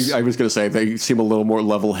games. I was going to say they seem a little more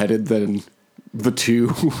level-headed than the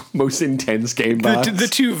 2 most intense game bots. The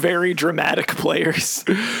 2 very dramatic players.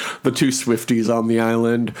 The 2 Swifties on the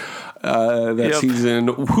island that season.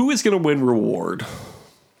 Who is going to win reward?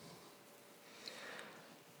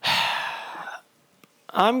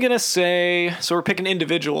 I'm going to say... So we're picking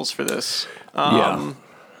individuals for this. Yeah.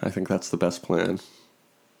 I think that's the best plan.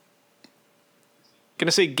 Going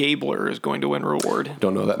to say Gabler is going to win reward.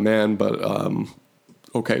 Don't know that man, but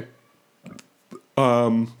okay.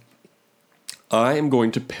 I am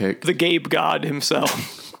going to pick... the Gabe God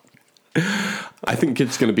himself. I think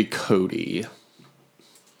it's going to be Cody.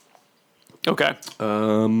 Okay.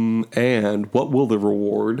 And what will the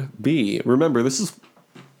reward be? Remember, this is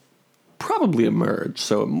probably a merge,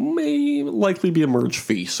 so it may likely be a merge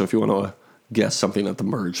feast. So if you want to guess something at the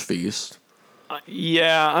merge feast.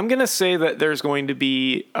 Yeah, I'm going to say that there's going to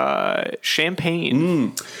be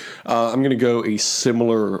champagne. I'm going to go a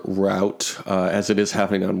similar route as it is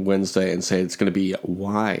happening on Wednesday and say it's going to be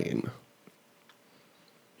wine.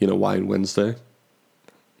 You know, Wine Wednesday?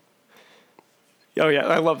 Oh, yeah,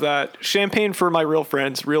 I love that. Champagne for my real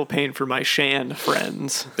friends, real pain for my Shan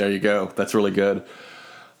friends. There you go. That's really good.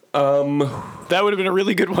 That would have been a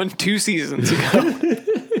really good one 2 seasons ago.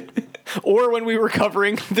 Or when we were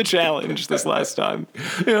covering the challenge this last time.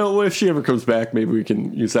 If she ever comes back, maybe we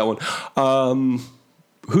can use that one.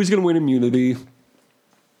 Who's going to win immunity?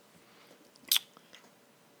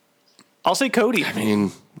 I'll say Cody. I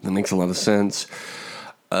mean, that makes a lot of sense.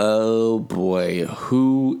 Oh, boy.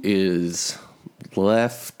 Who is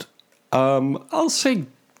left? I'll say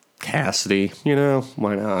Cassidy.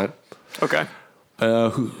 Why not? Okay.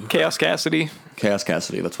 Chaos Cassidy. Chaos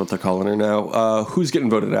Cassidy, that's what they're calling her now. Who's getting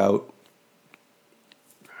voted out?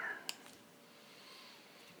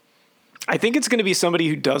 I think it's going to be somebody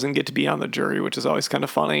who doesn't get to be on the jury, which is always kind of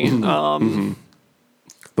funny. The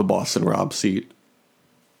Boston Rob seat.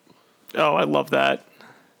 Oh, I love that.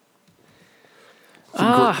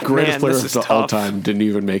 Greatest player this is of all tough. time didn't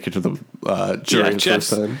even make it to the jury the first Jeff's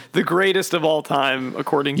time. the greatest of all time,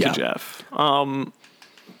 according to Yeah. Jeff. I'm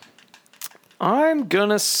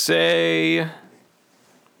gonna say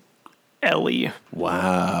Ellie.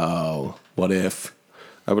 Wow. What if?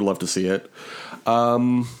 I would love to see it.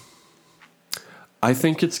 I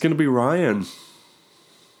think it's going to be Ryan.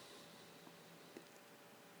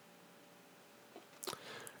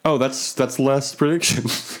 Oh, that's the last prediction.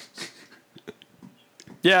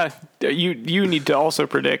 Yeah, you need to also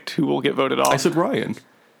predict who will get voted off. I said Ryan.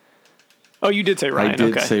 Oh, you did say Ryan. I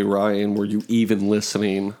did okay. say Ryan. Were you even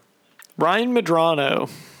listening? Ryan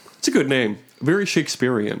Medrano. It's a good name. Very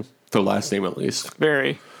Shakespearean. Their last name, at least.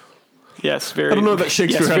 Very. Yes, very. I don't know that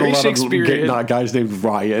Shakespeare yes, had a very lot of Shakespearean. guys named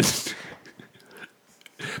Ryan.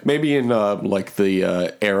 Maybe in like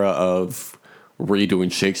the era of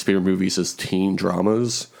redoing Shakespeare movies as teen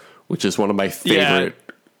dramas, which is one of my favorite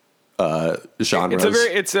genres.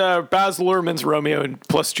 It's Baz Luhrmann's Romeo and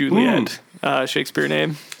plus Juliet Shakespeare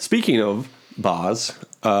name. Speaking of Boz,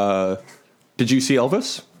 did you see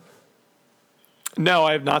Elvis? No,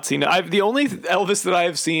 I have not seen it. The only Elvis that I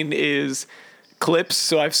have seen is clips.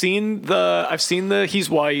 So I've seen the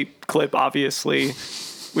He's White clip, obviously,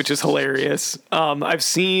 which is hilarious. I've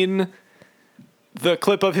seen the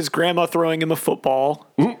clip of his grandma throwing him a football.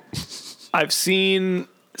 I've seen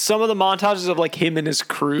some of the montages of like him and his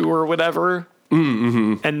crew or whatever.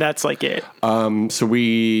 And that's like it. So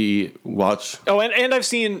we watch. Oh, and I've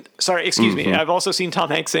seen. Sorry, excuse me. I've also seen Tom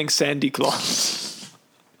Hanks saying Sandy Claus.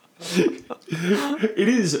 It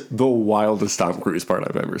is the wildest Tom Cruise part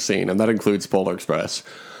I've ever seen, and that includes Polar Express.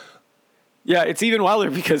 Yeah, it's even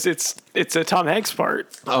wilder because it's a Tom Hanks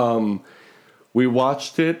part. We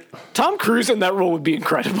watched it. Tom Cruise in that role would be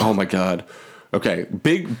incredible. Oh my god. Okay,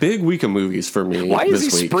 big week of movies for me. Why is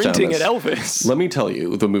this he week, sprinting Thomas. at Elvis? Let me tell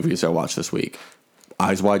you the movies I watched this week.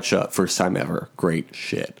 Eyes Wide Shut, first time ever. Great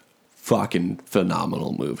shit. Fucking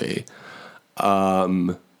phenomenal movie.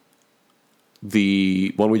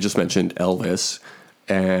 The one we just mentioned, Elvis,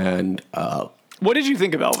 and What did you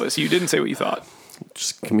think of Elvis? You didn't say what you thought.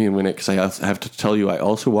 just give me a minute because I have to tell you I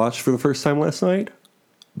also watched for the first time last night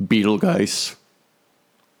Beetlejuice.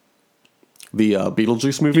 The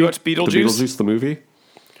Beetlejuice movie. You watched Beetlejuice? The Beetlejuice, the movie.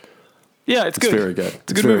 Yeah, it's good. Very good.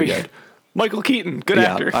 It's a good very movie. good. Michael Keaton, good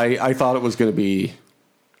actor. I thought it was going to be,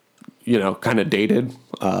 kind of dated.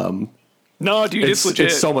 No, dude, it's legit.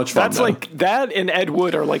 it's so much fun, That's though. like that and Ed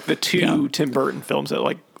Wood are like the two Tim Burton films that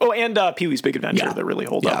like. Oh, and Pee-wee's Big Adventure that really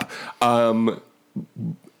hold up.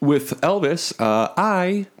 With Elvis,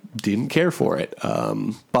 I didn't care for it.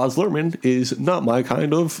 Baz Luhrmann is not my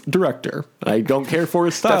kind of director. I don't care for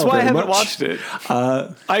his style. That's why I very haven't much. watched it.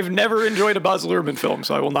 I've never enjoyed a Baz Luhrmann film,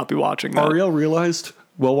 so I will not be watching that. Ariel realized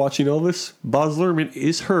while watching Elvis, Baz Luhrmann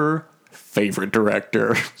is her favorite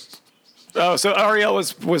director. Oh, so Ariel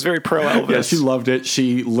was very pro Elvis. Yeah, she loved it.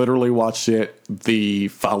 She literally watched it the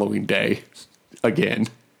following day again.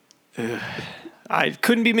 I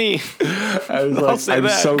couldn't be me. I was I'll say I'm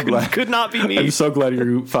that. so glad. Could not be me. I'm so glad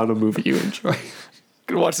you found a movie you enjoy.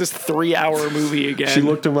 Could watch this 3-hour movie again. She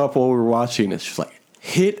looked him up while we were watching, and she's like,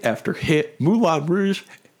 hit after hit. Moulin Rouge,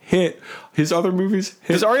 hit. His other movies,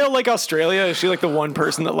 hit. Does Ariel like Australia? Is she like the one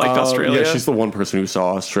person that liked Australia? Yeah, she's the one person who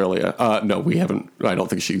saw Australia. No, we haven't. I don't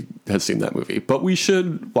think she has seen that movie, but we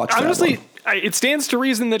should watch that Honestly, one. it stands to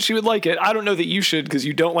reason that she would like it. I don't know that you should because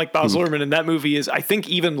you don't like Baz Luhrmann, and that movie is, I think,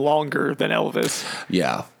 even longer than Elvis.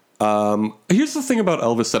 Yeah. Here's the thing about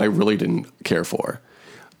Elvis that I really didn't care for.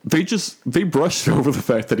 They brushed over the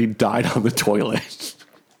fact that he died on the toilet.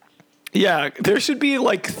 Yeah, there should be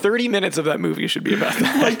like 30 minutes of that movie should be about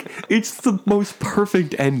that. Like, it's the most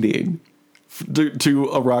perfect ending to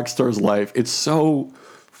a rock star's life. It's so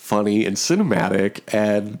funny and cinematic,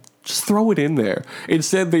 and just throw it in there.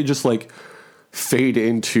 Instead, they just like fade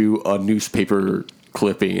into a newspaper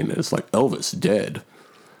clipping, and it's like Elvis dead.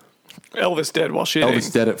 Elvis dead while shitting.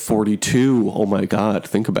 Elvis dead at 42. Oh my God,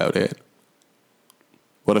 think about it.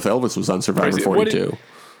 What if Elvis was on Survivor Crazy. 42?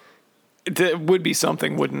 That would be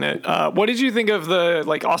something, wouldn't it? What did you think of the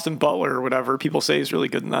like Austin Butler or whatever people say is really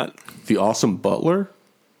good in that? The Awesome Butler?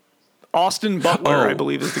 Austin Butler, Oh. I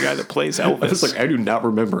believe, is the guy that plays I was Elvis. like, I do not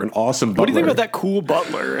remember an Awesome Butler. What do you think about that cool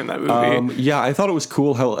Butler in that movie? Yeah, I thought it was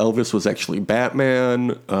cool how Elvis was actually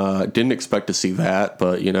Batman. Didn't expect to see that,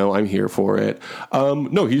 but I'm here for it.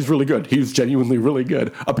 No, he's really good. He's genuinely really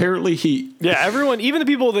good. Apparently, Yeah, everyone, even the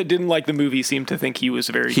people that didn't like the movie, seemed to think he was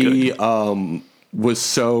very he good. was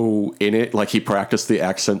so in it, like he practiced the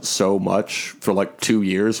accent so much for like 2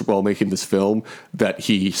 years while making this film that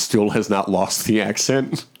he still has not lost the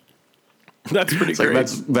accent. That's pretty Like,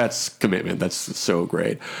 great. that's commitment. That's so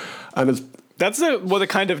great. And That's the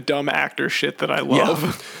kind of dumb actor shit that I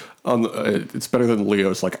love. it's better than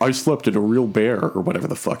Leo's like, I slept in a real bear or whatever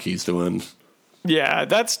the fuck he's doing. Yeah,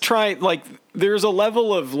 that's like there's a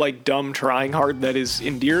level of like dumb trying hard that is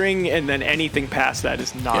endearing, and then anything past that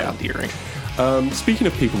is not endearing. Speaking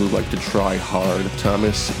of people who like to try hard,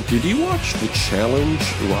 Thomas, did you watch The Challenge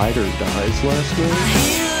Ride or Dies last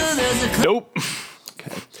night? Nope.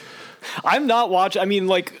 Okay. I'm not watching. I mean,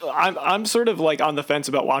 like, I'm sort of like on the fence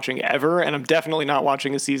about watching ever, and I'm definitely not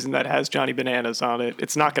watching a season that has Johnny Bananas on it.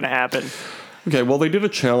 It's not going to happen. Okay, well, they did a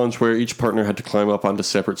challenge where each partner had to climb up onto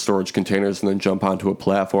separate storage containers and then jump onto a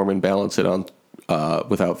platform and balance it on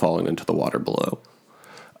without falling into the water below.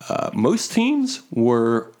 Most teams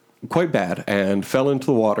were quite bad and fell into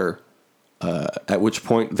the water, at which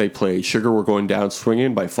point they played Sugar We're Going Down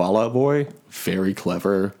Swinging by Fall Out Boy. Very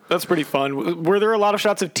clever. That's pretty fun. Were there a lot of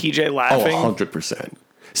shots of TJ laughing? 100%.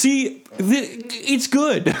 See, it's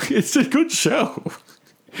good. It's a good show.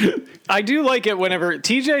 I do like it whenever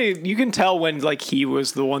TJ, you can tell when like he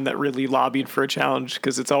was the one that really lobbied for a challenge,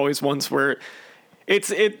 because it's always ones where I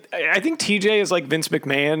think TJ is like Vince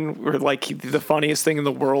McMahon, where like the funniest thing in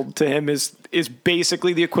the world to him is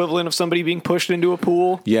basically the equivalent of somebody being pushed into a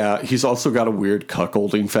pool. Yeah, he's also got a weird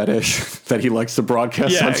cuckolding fetish that he likes to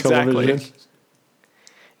broadcast on television. Exactly.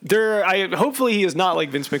 Hopefully he is not like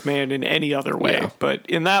Vince McMahon in any other way, but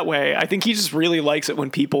in that way, I think he just really likes it when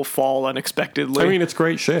people fall unexpectedly. I mean, it's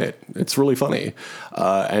great shit. It's really funny.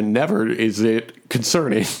 And never is it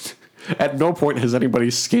concerning. At no point has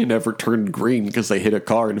anybody's skin ever turned green because they hit a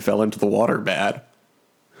car and fell into the water bad.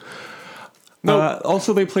 Nope.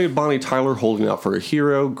 Also, they played Bonnie Tyler, Holding Out for a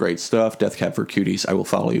Hero. Great stuff. Death Cab for Cuties, I Will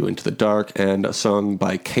Follow You Into the Dark. And a song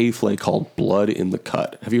by K-Flay called Blood in the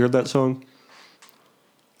Cut. Have you heard that song?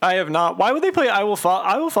 I have not. Why would they play I Will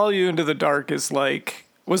Follow You Into the Dark? Is like,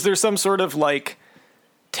 was there some sort of like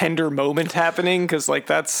tender moment happening? Because like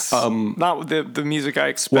that's not the music I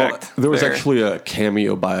expect. Well, there was actually a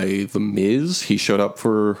cameo by The Miz. He showed up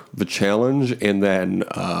for the challenge, and then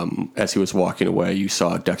as he was walking away, you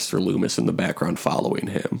saw Dexter Lumis in the background following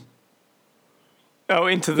him. Oh,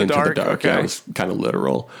 Into the Dark. Okay. Yeah, it was kind of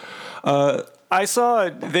literal. I saw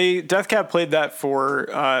Death Cab played that for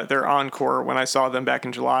their encore when I saw them back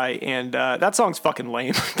in July, and that song's fucking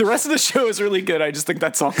lame. The rest of the show is really good. I just think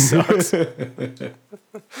that song sucks.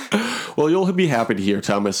 Well, you'll be happy to hear,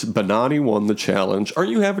 Thomas, Banani won the challenge.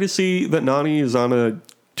 Aren't you happy to see that Nani is on a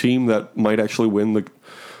team that might actually win the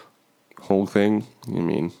whole thing? I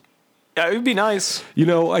mean, yeah, it would be nice. You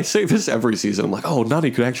know, I say this every season. I'm like, oh,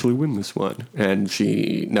 Nani could actually win this one, and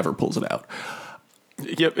she never pulls it out.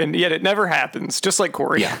 Yep, and yet it never happens, just like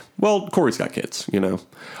Corey. Yeah. Well, Corey's got kids, you know.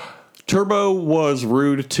 Turbo was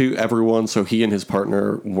rude to everyone, so he and his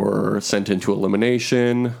partner were sent into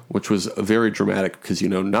elimination, which was very dramatic because, you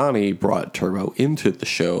know, Nani brought Turbo into the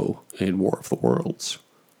show in War of the Worlds.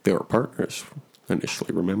 They were partners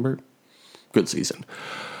initially, remember? Good season.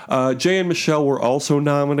 Jay and Michelle were also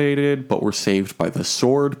nominated, but were saved by the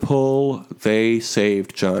sword pull. They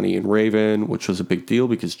saved Johnny and Raven, which was a big deal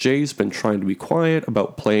because Jay's been trying to be quiet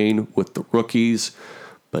about playing with the rookies,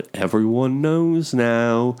 but everyone knows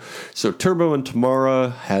now. So Turbo and Tamara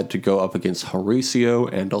had to go up against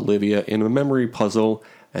Horacio and Olivia in a memory puzzle,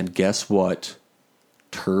 and guess what?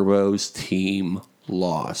 Turbo's team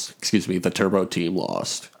lost. Excuse me, the Turbo team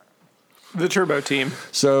lost. The Turbo team.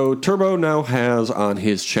 So Turbo now has on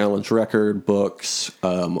his challenge record books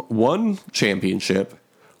 1 championship,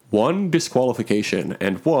 1 disqualification,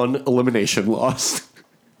 and 1 elimination loss.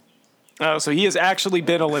 Oh, so he has actually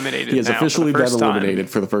been eliminated. He has now officially for the been first eliminated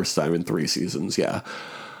for the first time in 3 seasons, yeah.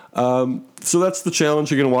 So that's the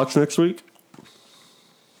challenge you're going to watch next week?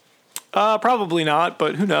 Probably not,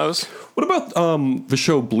 but who knows? What about the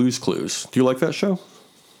show Blue's Clues? Do you like that show?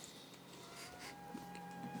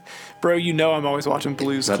 Bro, you know I'm always watching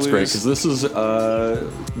Blue's Clues. That's great, because this is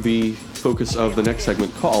the focus of the next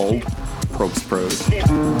segment called Probst Pros.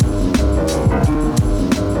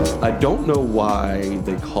 I don't know why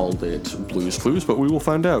they called it Blue's Clues, but we will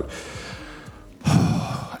find out.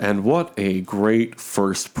 And what a great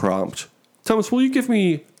first prompt. Thomas, will you give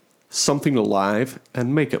me something alive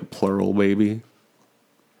and make it plural, baby?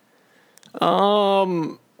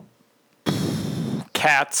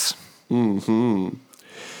 Cats. Mm-hmm.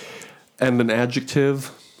 And an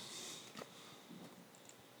adjective?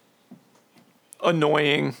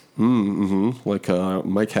 Annoying. Mm-hmm. Like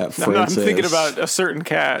my cat Francis. I'm thinking about a certain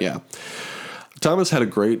cat. Yeah. Thomas had a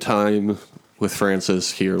great time with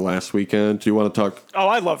Frances here last weekend. Do you want to talk? Oh,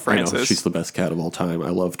 I love I know, Frances. she's the best cat of all time. I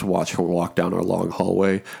love to watch her walk down our long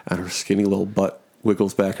hallway, and her skinny little butt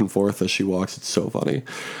wiggles back and forth as she walks. It's so funny.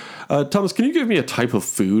 Thomas, can you give me a type of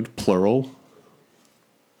food, plural?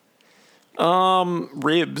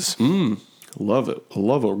 Ribs. Love it. I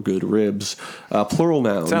love a good ribs. Plural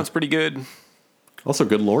noun. Sounds pretty good. Also,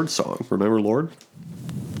 good Lorde song. Remember Lorde?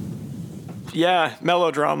 Yeah,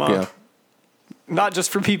 melodrama. Yeah. Not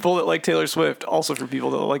just for people that like Taylor Swift, also for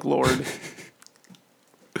people that like Lorde.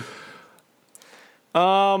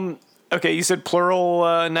 Okay, you said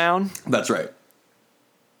plural noun? That's right.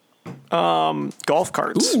 Golf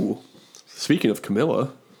carts. Ooh. Speaking of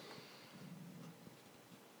Camilla.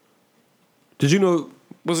 Did you know...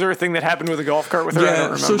 Was there a thing that happened with a golf cart with her? I don't Yeah,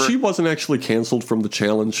 remember. so she wasn't actually canceled from the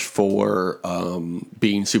challenge for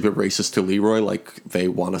being super racist to Leroy, like they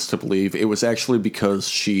want us to believe. It was actually because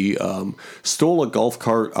she stole a golf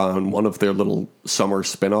cart on one of their little summer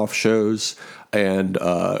spin-off shows and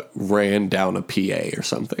ran down a PA or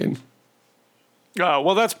something. Oh,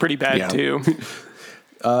 well, that's pretty bad, Yeah. too.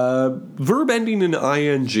 Verb ending in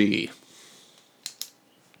ing.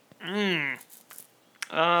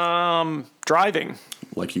 Driving.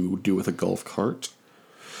 Like you would do with a golf cart.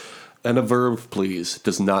 And a verb, please,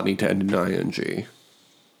 does not need to end in ing.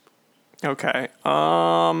 Okay.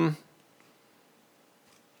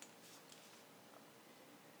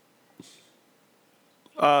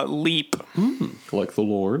 Leap. Like the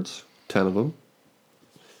Lords, 10 of them.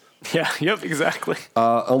 Yeah, yep, exactly.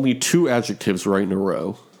 Only 2 adjectives right in a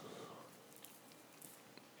row.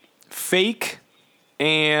 Fake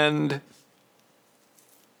and...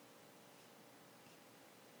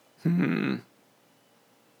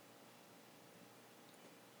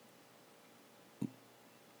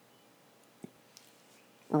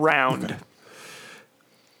 Round. Okay.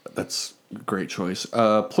 That's a great choice.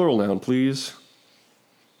 Plural noun, please.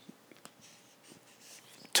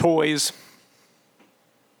 Toys.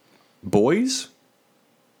 Boys?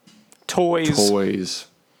 Toys. Toys.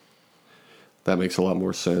 That makes a lot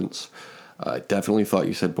more sense. I definitely thought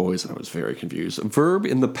you said boys, and I was very confused. Verb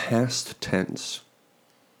in the past tense.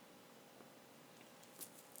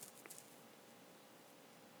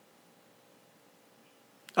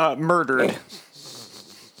 Murdered.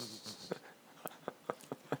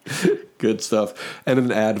 Good stuff. And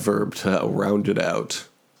an adverb to round it out.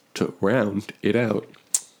 To round it out.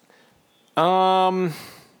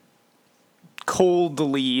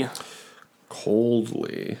 Coldly.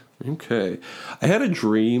 Coldly. Okay. I had a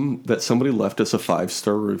dream that somebody left us a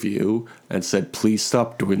 5-star review and said, please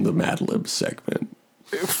stop doing the Mad Lib segment.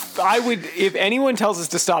 I would, if anyone tells us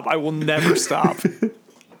to stop, I will never stop.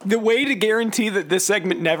 The way to guarantee that this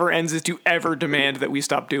segment never ends is to ever demand that we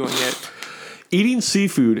stop doing it. Eating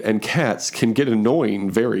seafood and cats can get annoying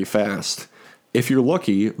very fast. If you're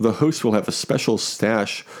lucky, the host will have a special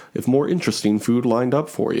stash of more interesting food lined up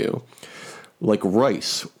for you, like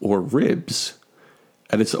rice or ribs.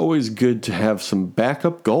 And it's always good to have some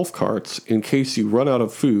backup golf carts in case you run out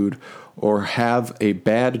of food or have a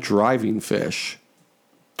bad driving fish.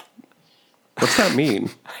 What's that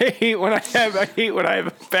mean? I hate when I have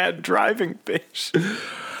a bad driving fish.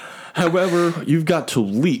 However, you've got to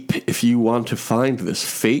leap if you want to find this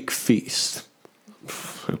fake feast.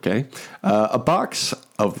 Okay. A box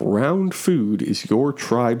of round food is in your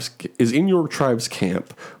tribe's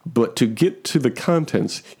camp, but to get to the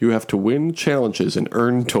contents, you have to win challenges and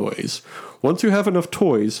earn toys. Once you have enough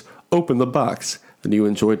toys, open the box, and you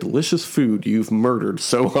enjoy delicious food you've murdered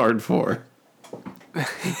so hard for.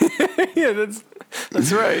 Yeah,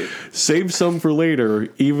 that's right. Save some for later,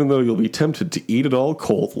 even though you'll be tempted to eat it all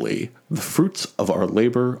coldly. The fruits of our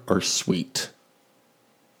labor are sweet.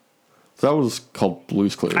 That was called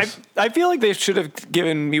Blue's Clues. I feel like they should have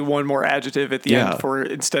given me one more adjective at the Yeah. end for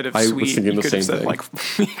instead of I was sweet. thinking You the could have same said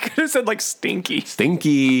thing. you could have said like stinky.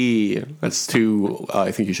 Stinky. That's two.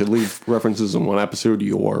 I think you should leave references in one episode.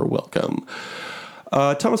 You're welcome.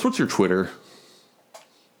 Thomas, what's your Twitter?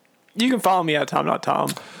 You can follow me at Tom Not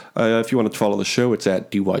Tom. If you want to follow the show, it's at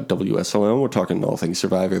DYWSLM. We're talking all things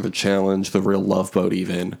Survivor, The Challenge, The Real Love Boat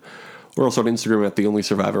even. We're also on Instagram at The Only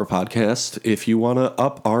Survivor Podcast. If you want to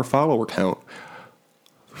up our follower count,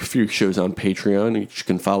 a few shows on Patreon, which you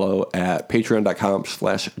can follow at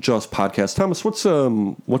patreon.com/justpodcast. Thomas, what's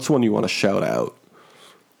one you want to shout out?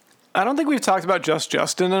 I don't think we've talked about Just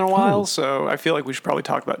Justin in a while, so I feel like we should probably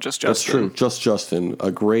talk about Just That's Justin. true. Just Justin,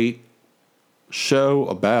 a great show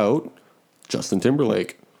about Justin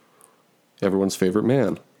Timberlake, everyone's favorite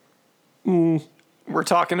man. We're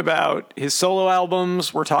talking about his solo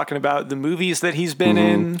albums. We're talking about the movies that he's been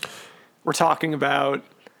in. We're talking about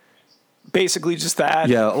basically just that.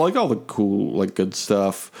 Yeah, like all the cool, like good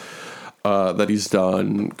stuff that he's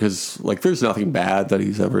done. Because like, there's nothing bad that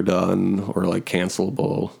he's ever done or like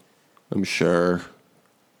cancelable. I'm sure,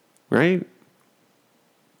 right?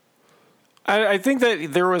 I think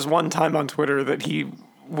that there was one time on Twitter that he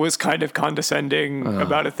was kind of condescending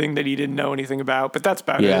about a thing that he didn't know anything about, but that's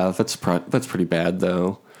about it. Yeah, that's pretty bad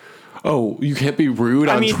though. Oh, you can't be rude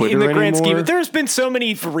on Twitter in the grand anymore? scheme, there's been so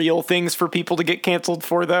many real things for people to get canceled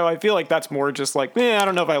for, though. I feel like that's more just like, I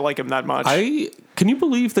don't know if I like him that much. Can you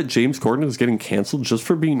believe that James Corden is getting canceled just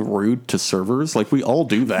for being rude to servers? Like, we all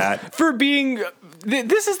do that. For being...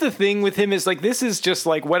 This is the thing with him is like, this is just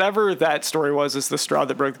like whatever that story was is the straw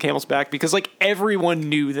that broke the camel's back, because like everyone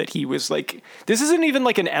knew that he was like, this isn't even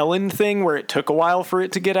like an Ellen thing where it took a while for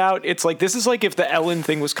it to get out. It's like, this is like if the Ellen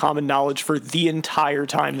thing was common knowledge for the entire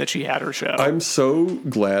time that she had her show. I'm so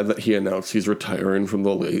glad that he announced he's retiring from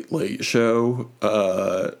the Late Late Show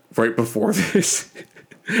right before this.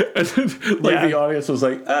 And then, the audience was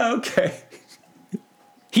like, oh, okay.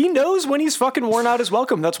 He knows when he's fucking worn out his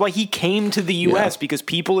welcome. That's why he came to the U.S. because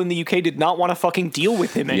people in the UK did not want to fucking deal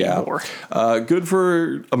with him anymore. Good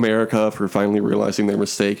for America for finally realizing their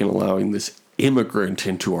mistake and allowing this immigrant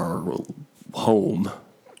into our home.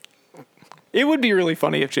 It would be really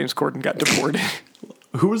funny if James Corden got deported.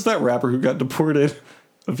 Who was that rapper who got deported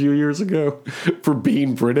a few years ago for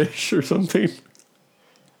being British or something?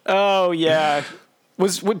 Oh, yeah.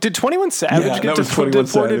 Did 21 Savage get deported?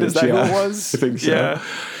 Savage, Is that who it was? I think so. Yeah.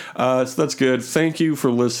 So that's good. Thank you for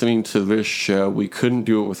listening to this show. We couldn't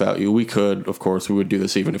do it without you. We could, of course, we would do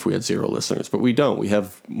this even if we had 0 listeners, but we don't. We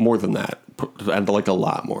have more than that, and like a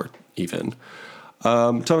lot more even.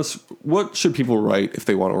 Thomas, what should people write if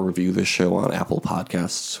they want to review this show on Apple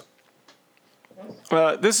Podcasts?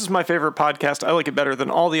 This is my favorite podcast. I like it better than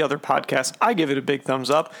all the other podcasts. I give it a big thumbs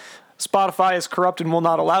up. Spotify is corrupt and will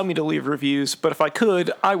not allow me to leave reviews, but if I could,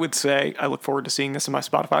 I would say I look forward to seeing this in my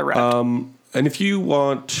Spotify Wrapped. And if you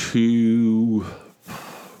want to,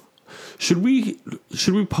 should we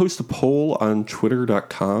post a poll on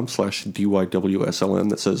twitter.com/DYWSLN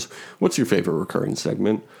that says, what's your favorite recurring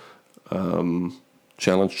segment?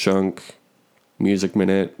 Challenge Chunk, Music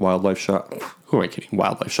Minute, Wildlife Shot. Who am I kidding?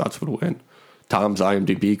 Wildlife Shots would win. Tom's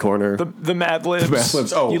IMDb corner. The Mad Libs. The Mad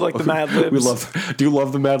Libs. Oh, you like the Mad Libs? Do you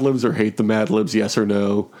love the Mad Libs or hate the Mad Libs? Yes or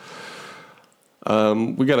no?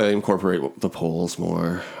 We got to incorporate the polls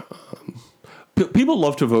more. People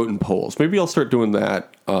love to vote in polls. Maybe I'll start doing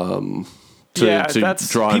that to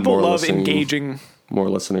draw in more love engaging more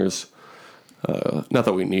listeners. Not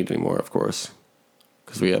that we need any more, of course,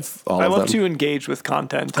 because we have all of them. I love to engage with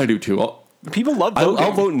content. I do too. People love voting.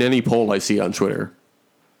 I'll vote in any poll I see on Twitter.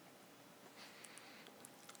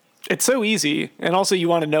 It's so easy, and also you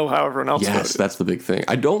want to know how everyone else voted. Yes, that's the big thing.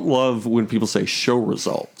 I don't love when people say show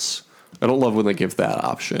results. I don't love when they give that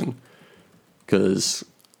option, because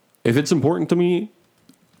if it's important to me,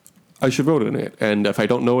 I should vote in it. And if I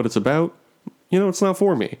don't know what it's about, it's not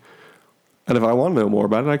for me. And if I want to know more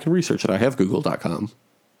about it, I can research it. I have Google.com.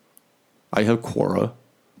 I have Quora.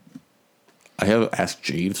 I have Ask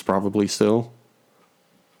Jeeves probably still.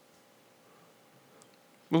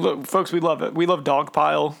 Look, folks, we love it. We love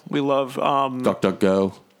Dogpile. We love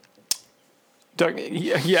DuckDuckGo.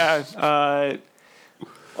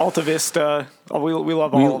 Alta Vista. We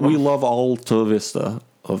love all of them. We love Alta Vista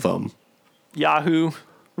of them. Yahoo.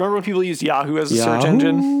 Remember when people used Yahoo as a search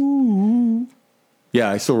engine? Yeah,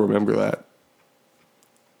 I still remember that.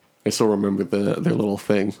 I still remember their little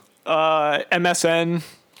thing. MSN.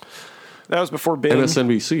 That was before Bing.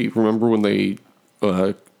 MSNBC. Remember when they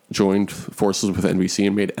joined forces with NBC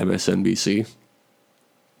and made MSNBC?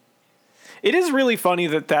 It is really funny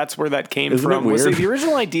that that's where that came Isn't from. it Was weird? it the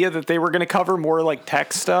original idea that they were going to cover more like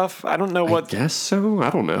tech stuff? I don't know what. I guess so. I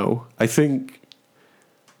don't know. I think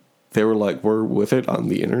they were like, we're with it on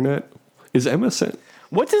the internet. Is MSN?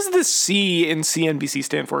 What does the C in CNBC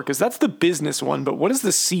stand for? Because that's the business one, but what does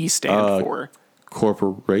the C stand for?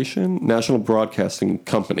 Corporation? National Broadcasting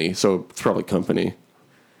Company. So it's probably company.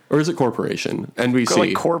 Or is it corporation? NBC.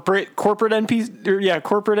 Like corporate NBC,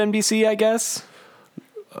 corporate NBC, I guess.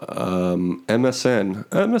 MSN.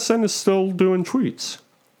 MSN is still doing tweets.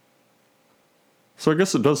 So I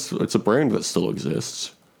guess it does. It's a brand that still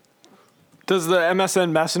exists. Does the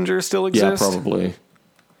MSN Messenger still exist? Yeah, probably.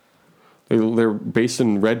 They're based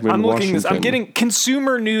in Redmond, Washington. I'm getting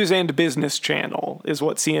Consumer News and Business Channel is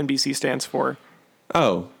what CNBC stands for.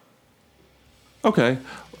 Oh. Okay.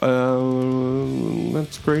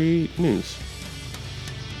 That's great news.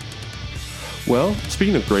 Well,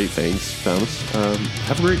 speaking of great things, Thomas,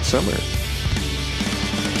 have a great summer.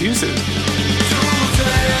 Deuces.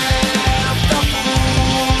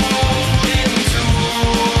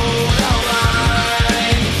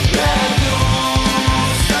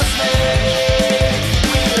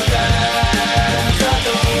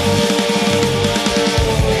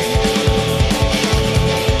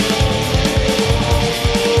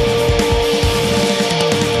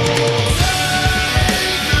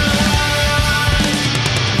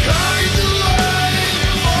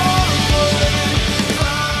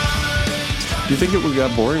 think it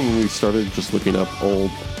got boring when we started just looking up old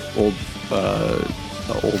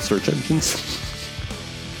search engines?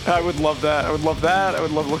 I would love that. I would love that. I would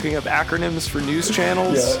love looking up acronyms for news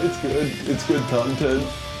channels. Yeah, it's good. It's good content.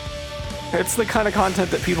 It's the kind of content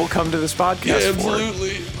that people come to this podcast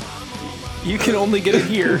Absolutely. for. You can only get it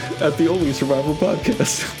here. At the Only Survivor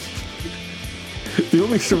Podcast. The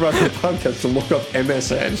Only Survivor Podcast to look up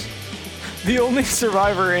MSN. The Only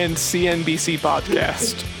Survivor and CNBC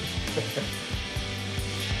podcast.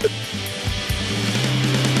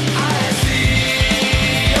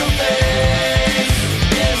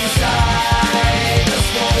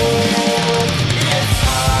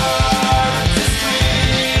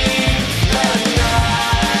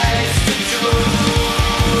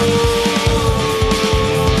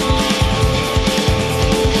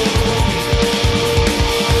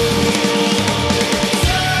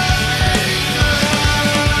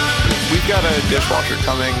 Dishwasher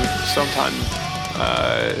coming sometime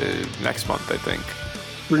next month, I think.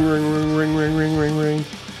 Ring, ring, ring, ring, ring, ring, ring, ring.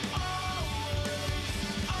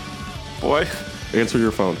 Boy. Answer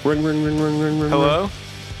your phone. Ring, ring, ring, ring, ring, ring. Hello? Ring.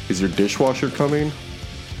 Is your dishwasher coming?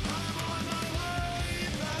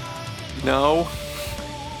 No.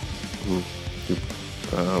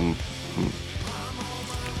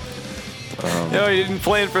 No, you didn't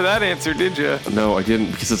plan for that answer, did you? No, I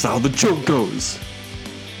didn't, because it's how the joke goes.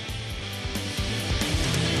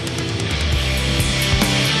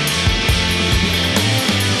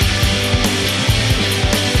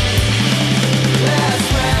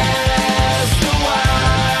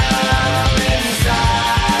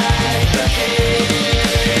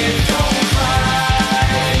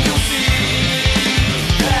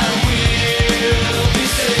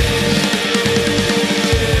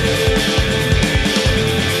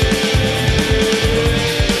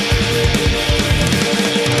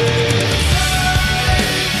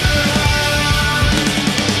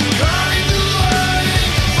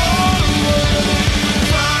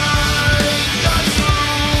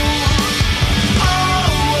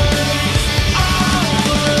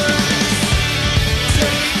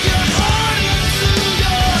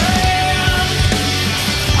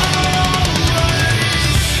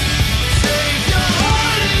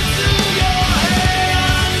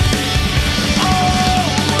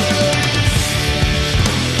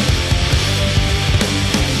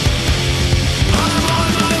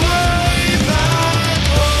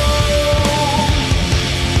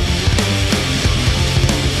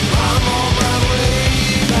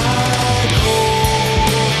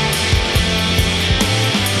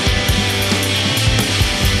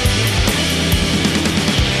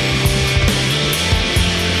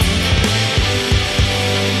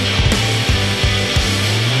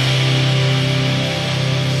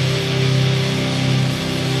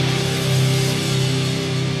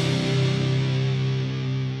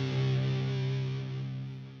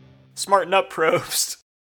 Smarten up, Probst.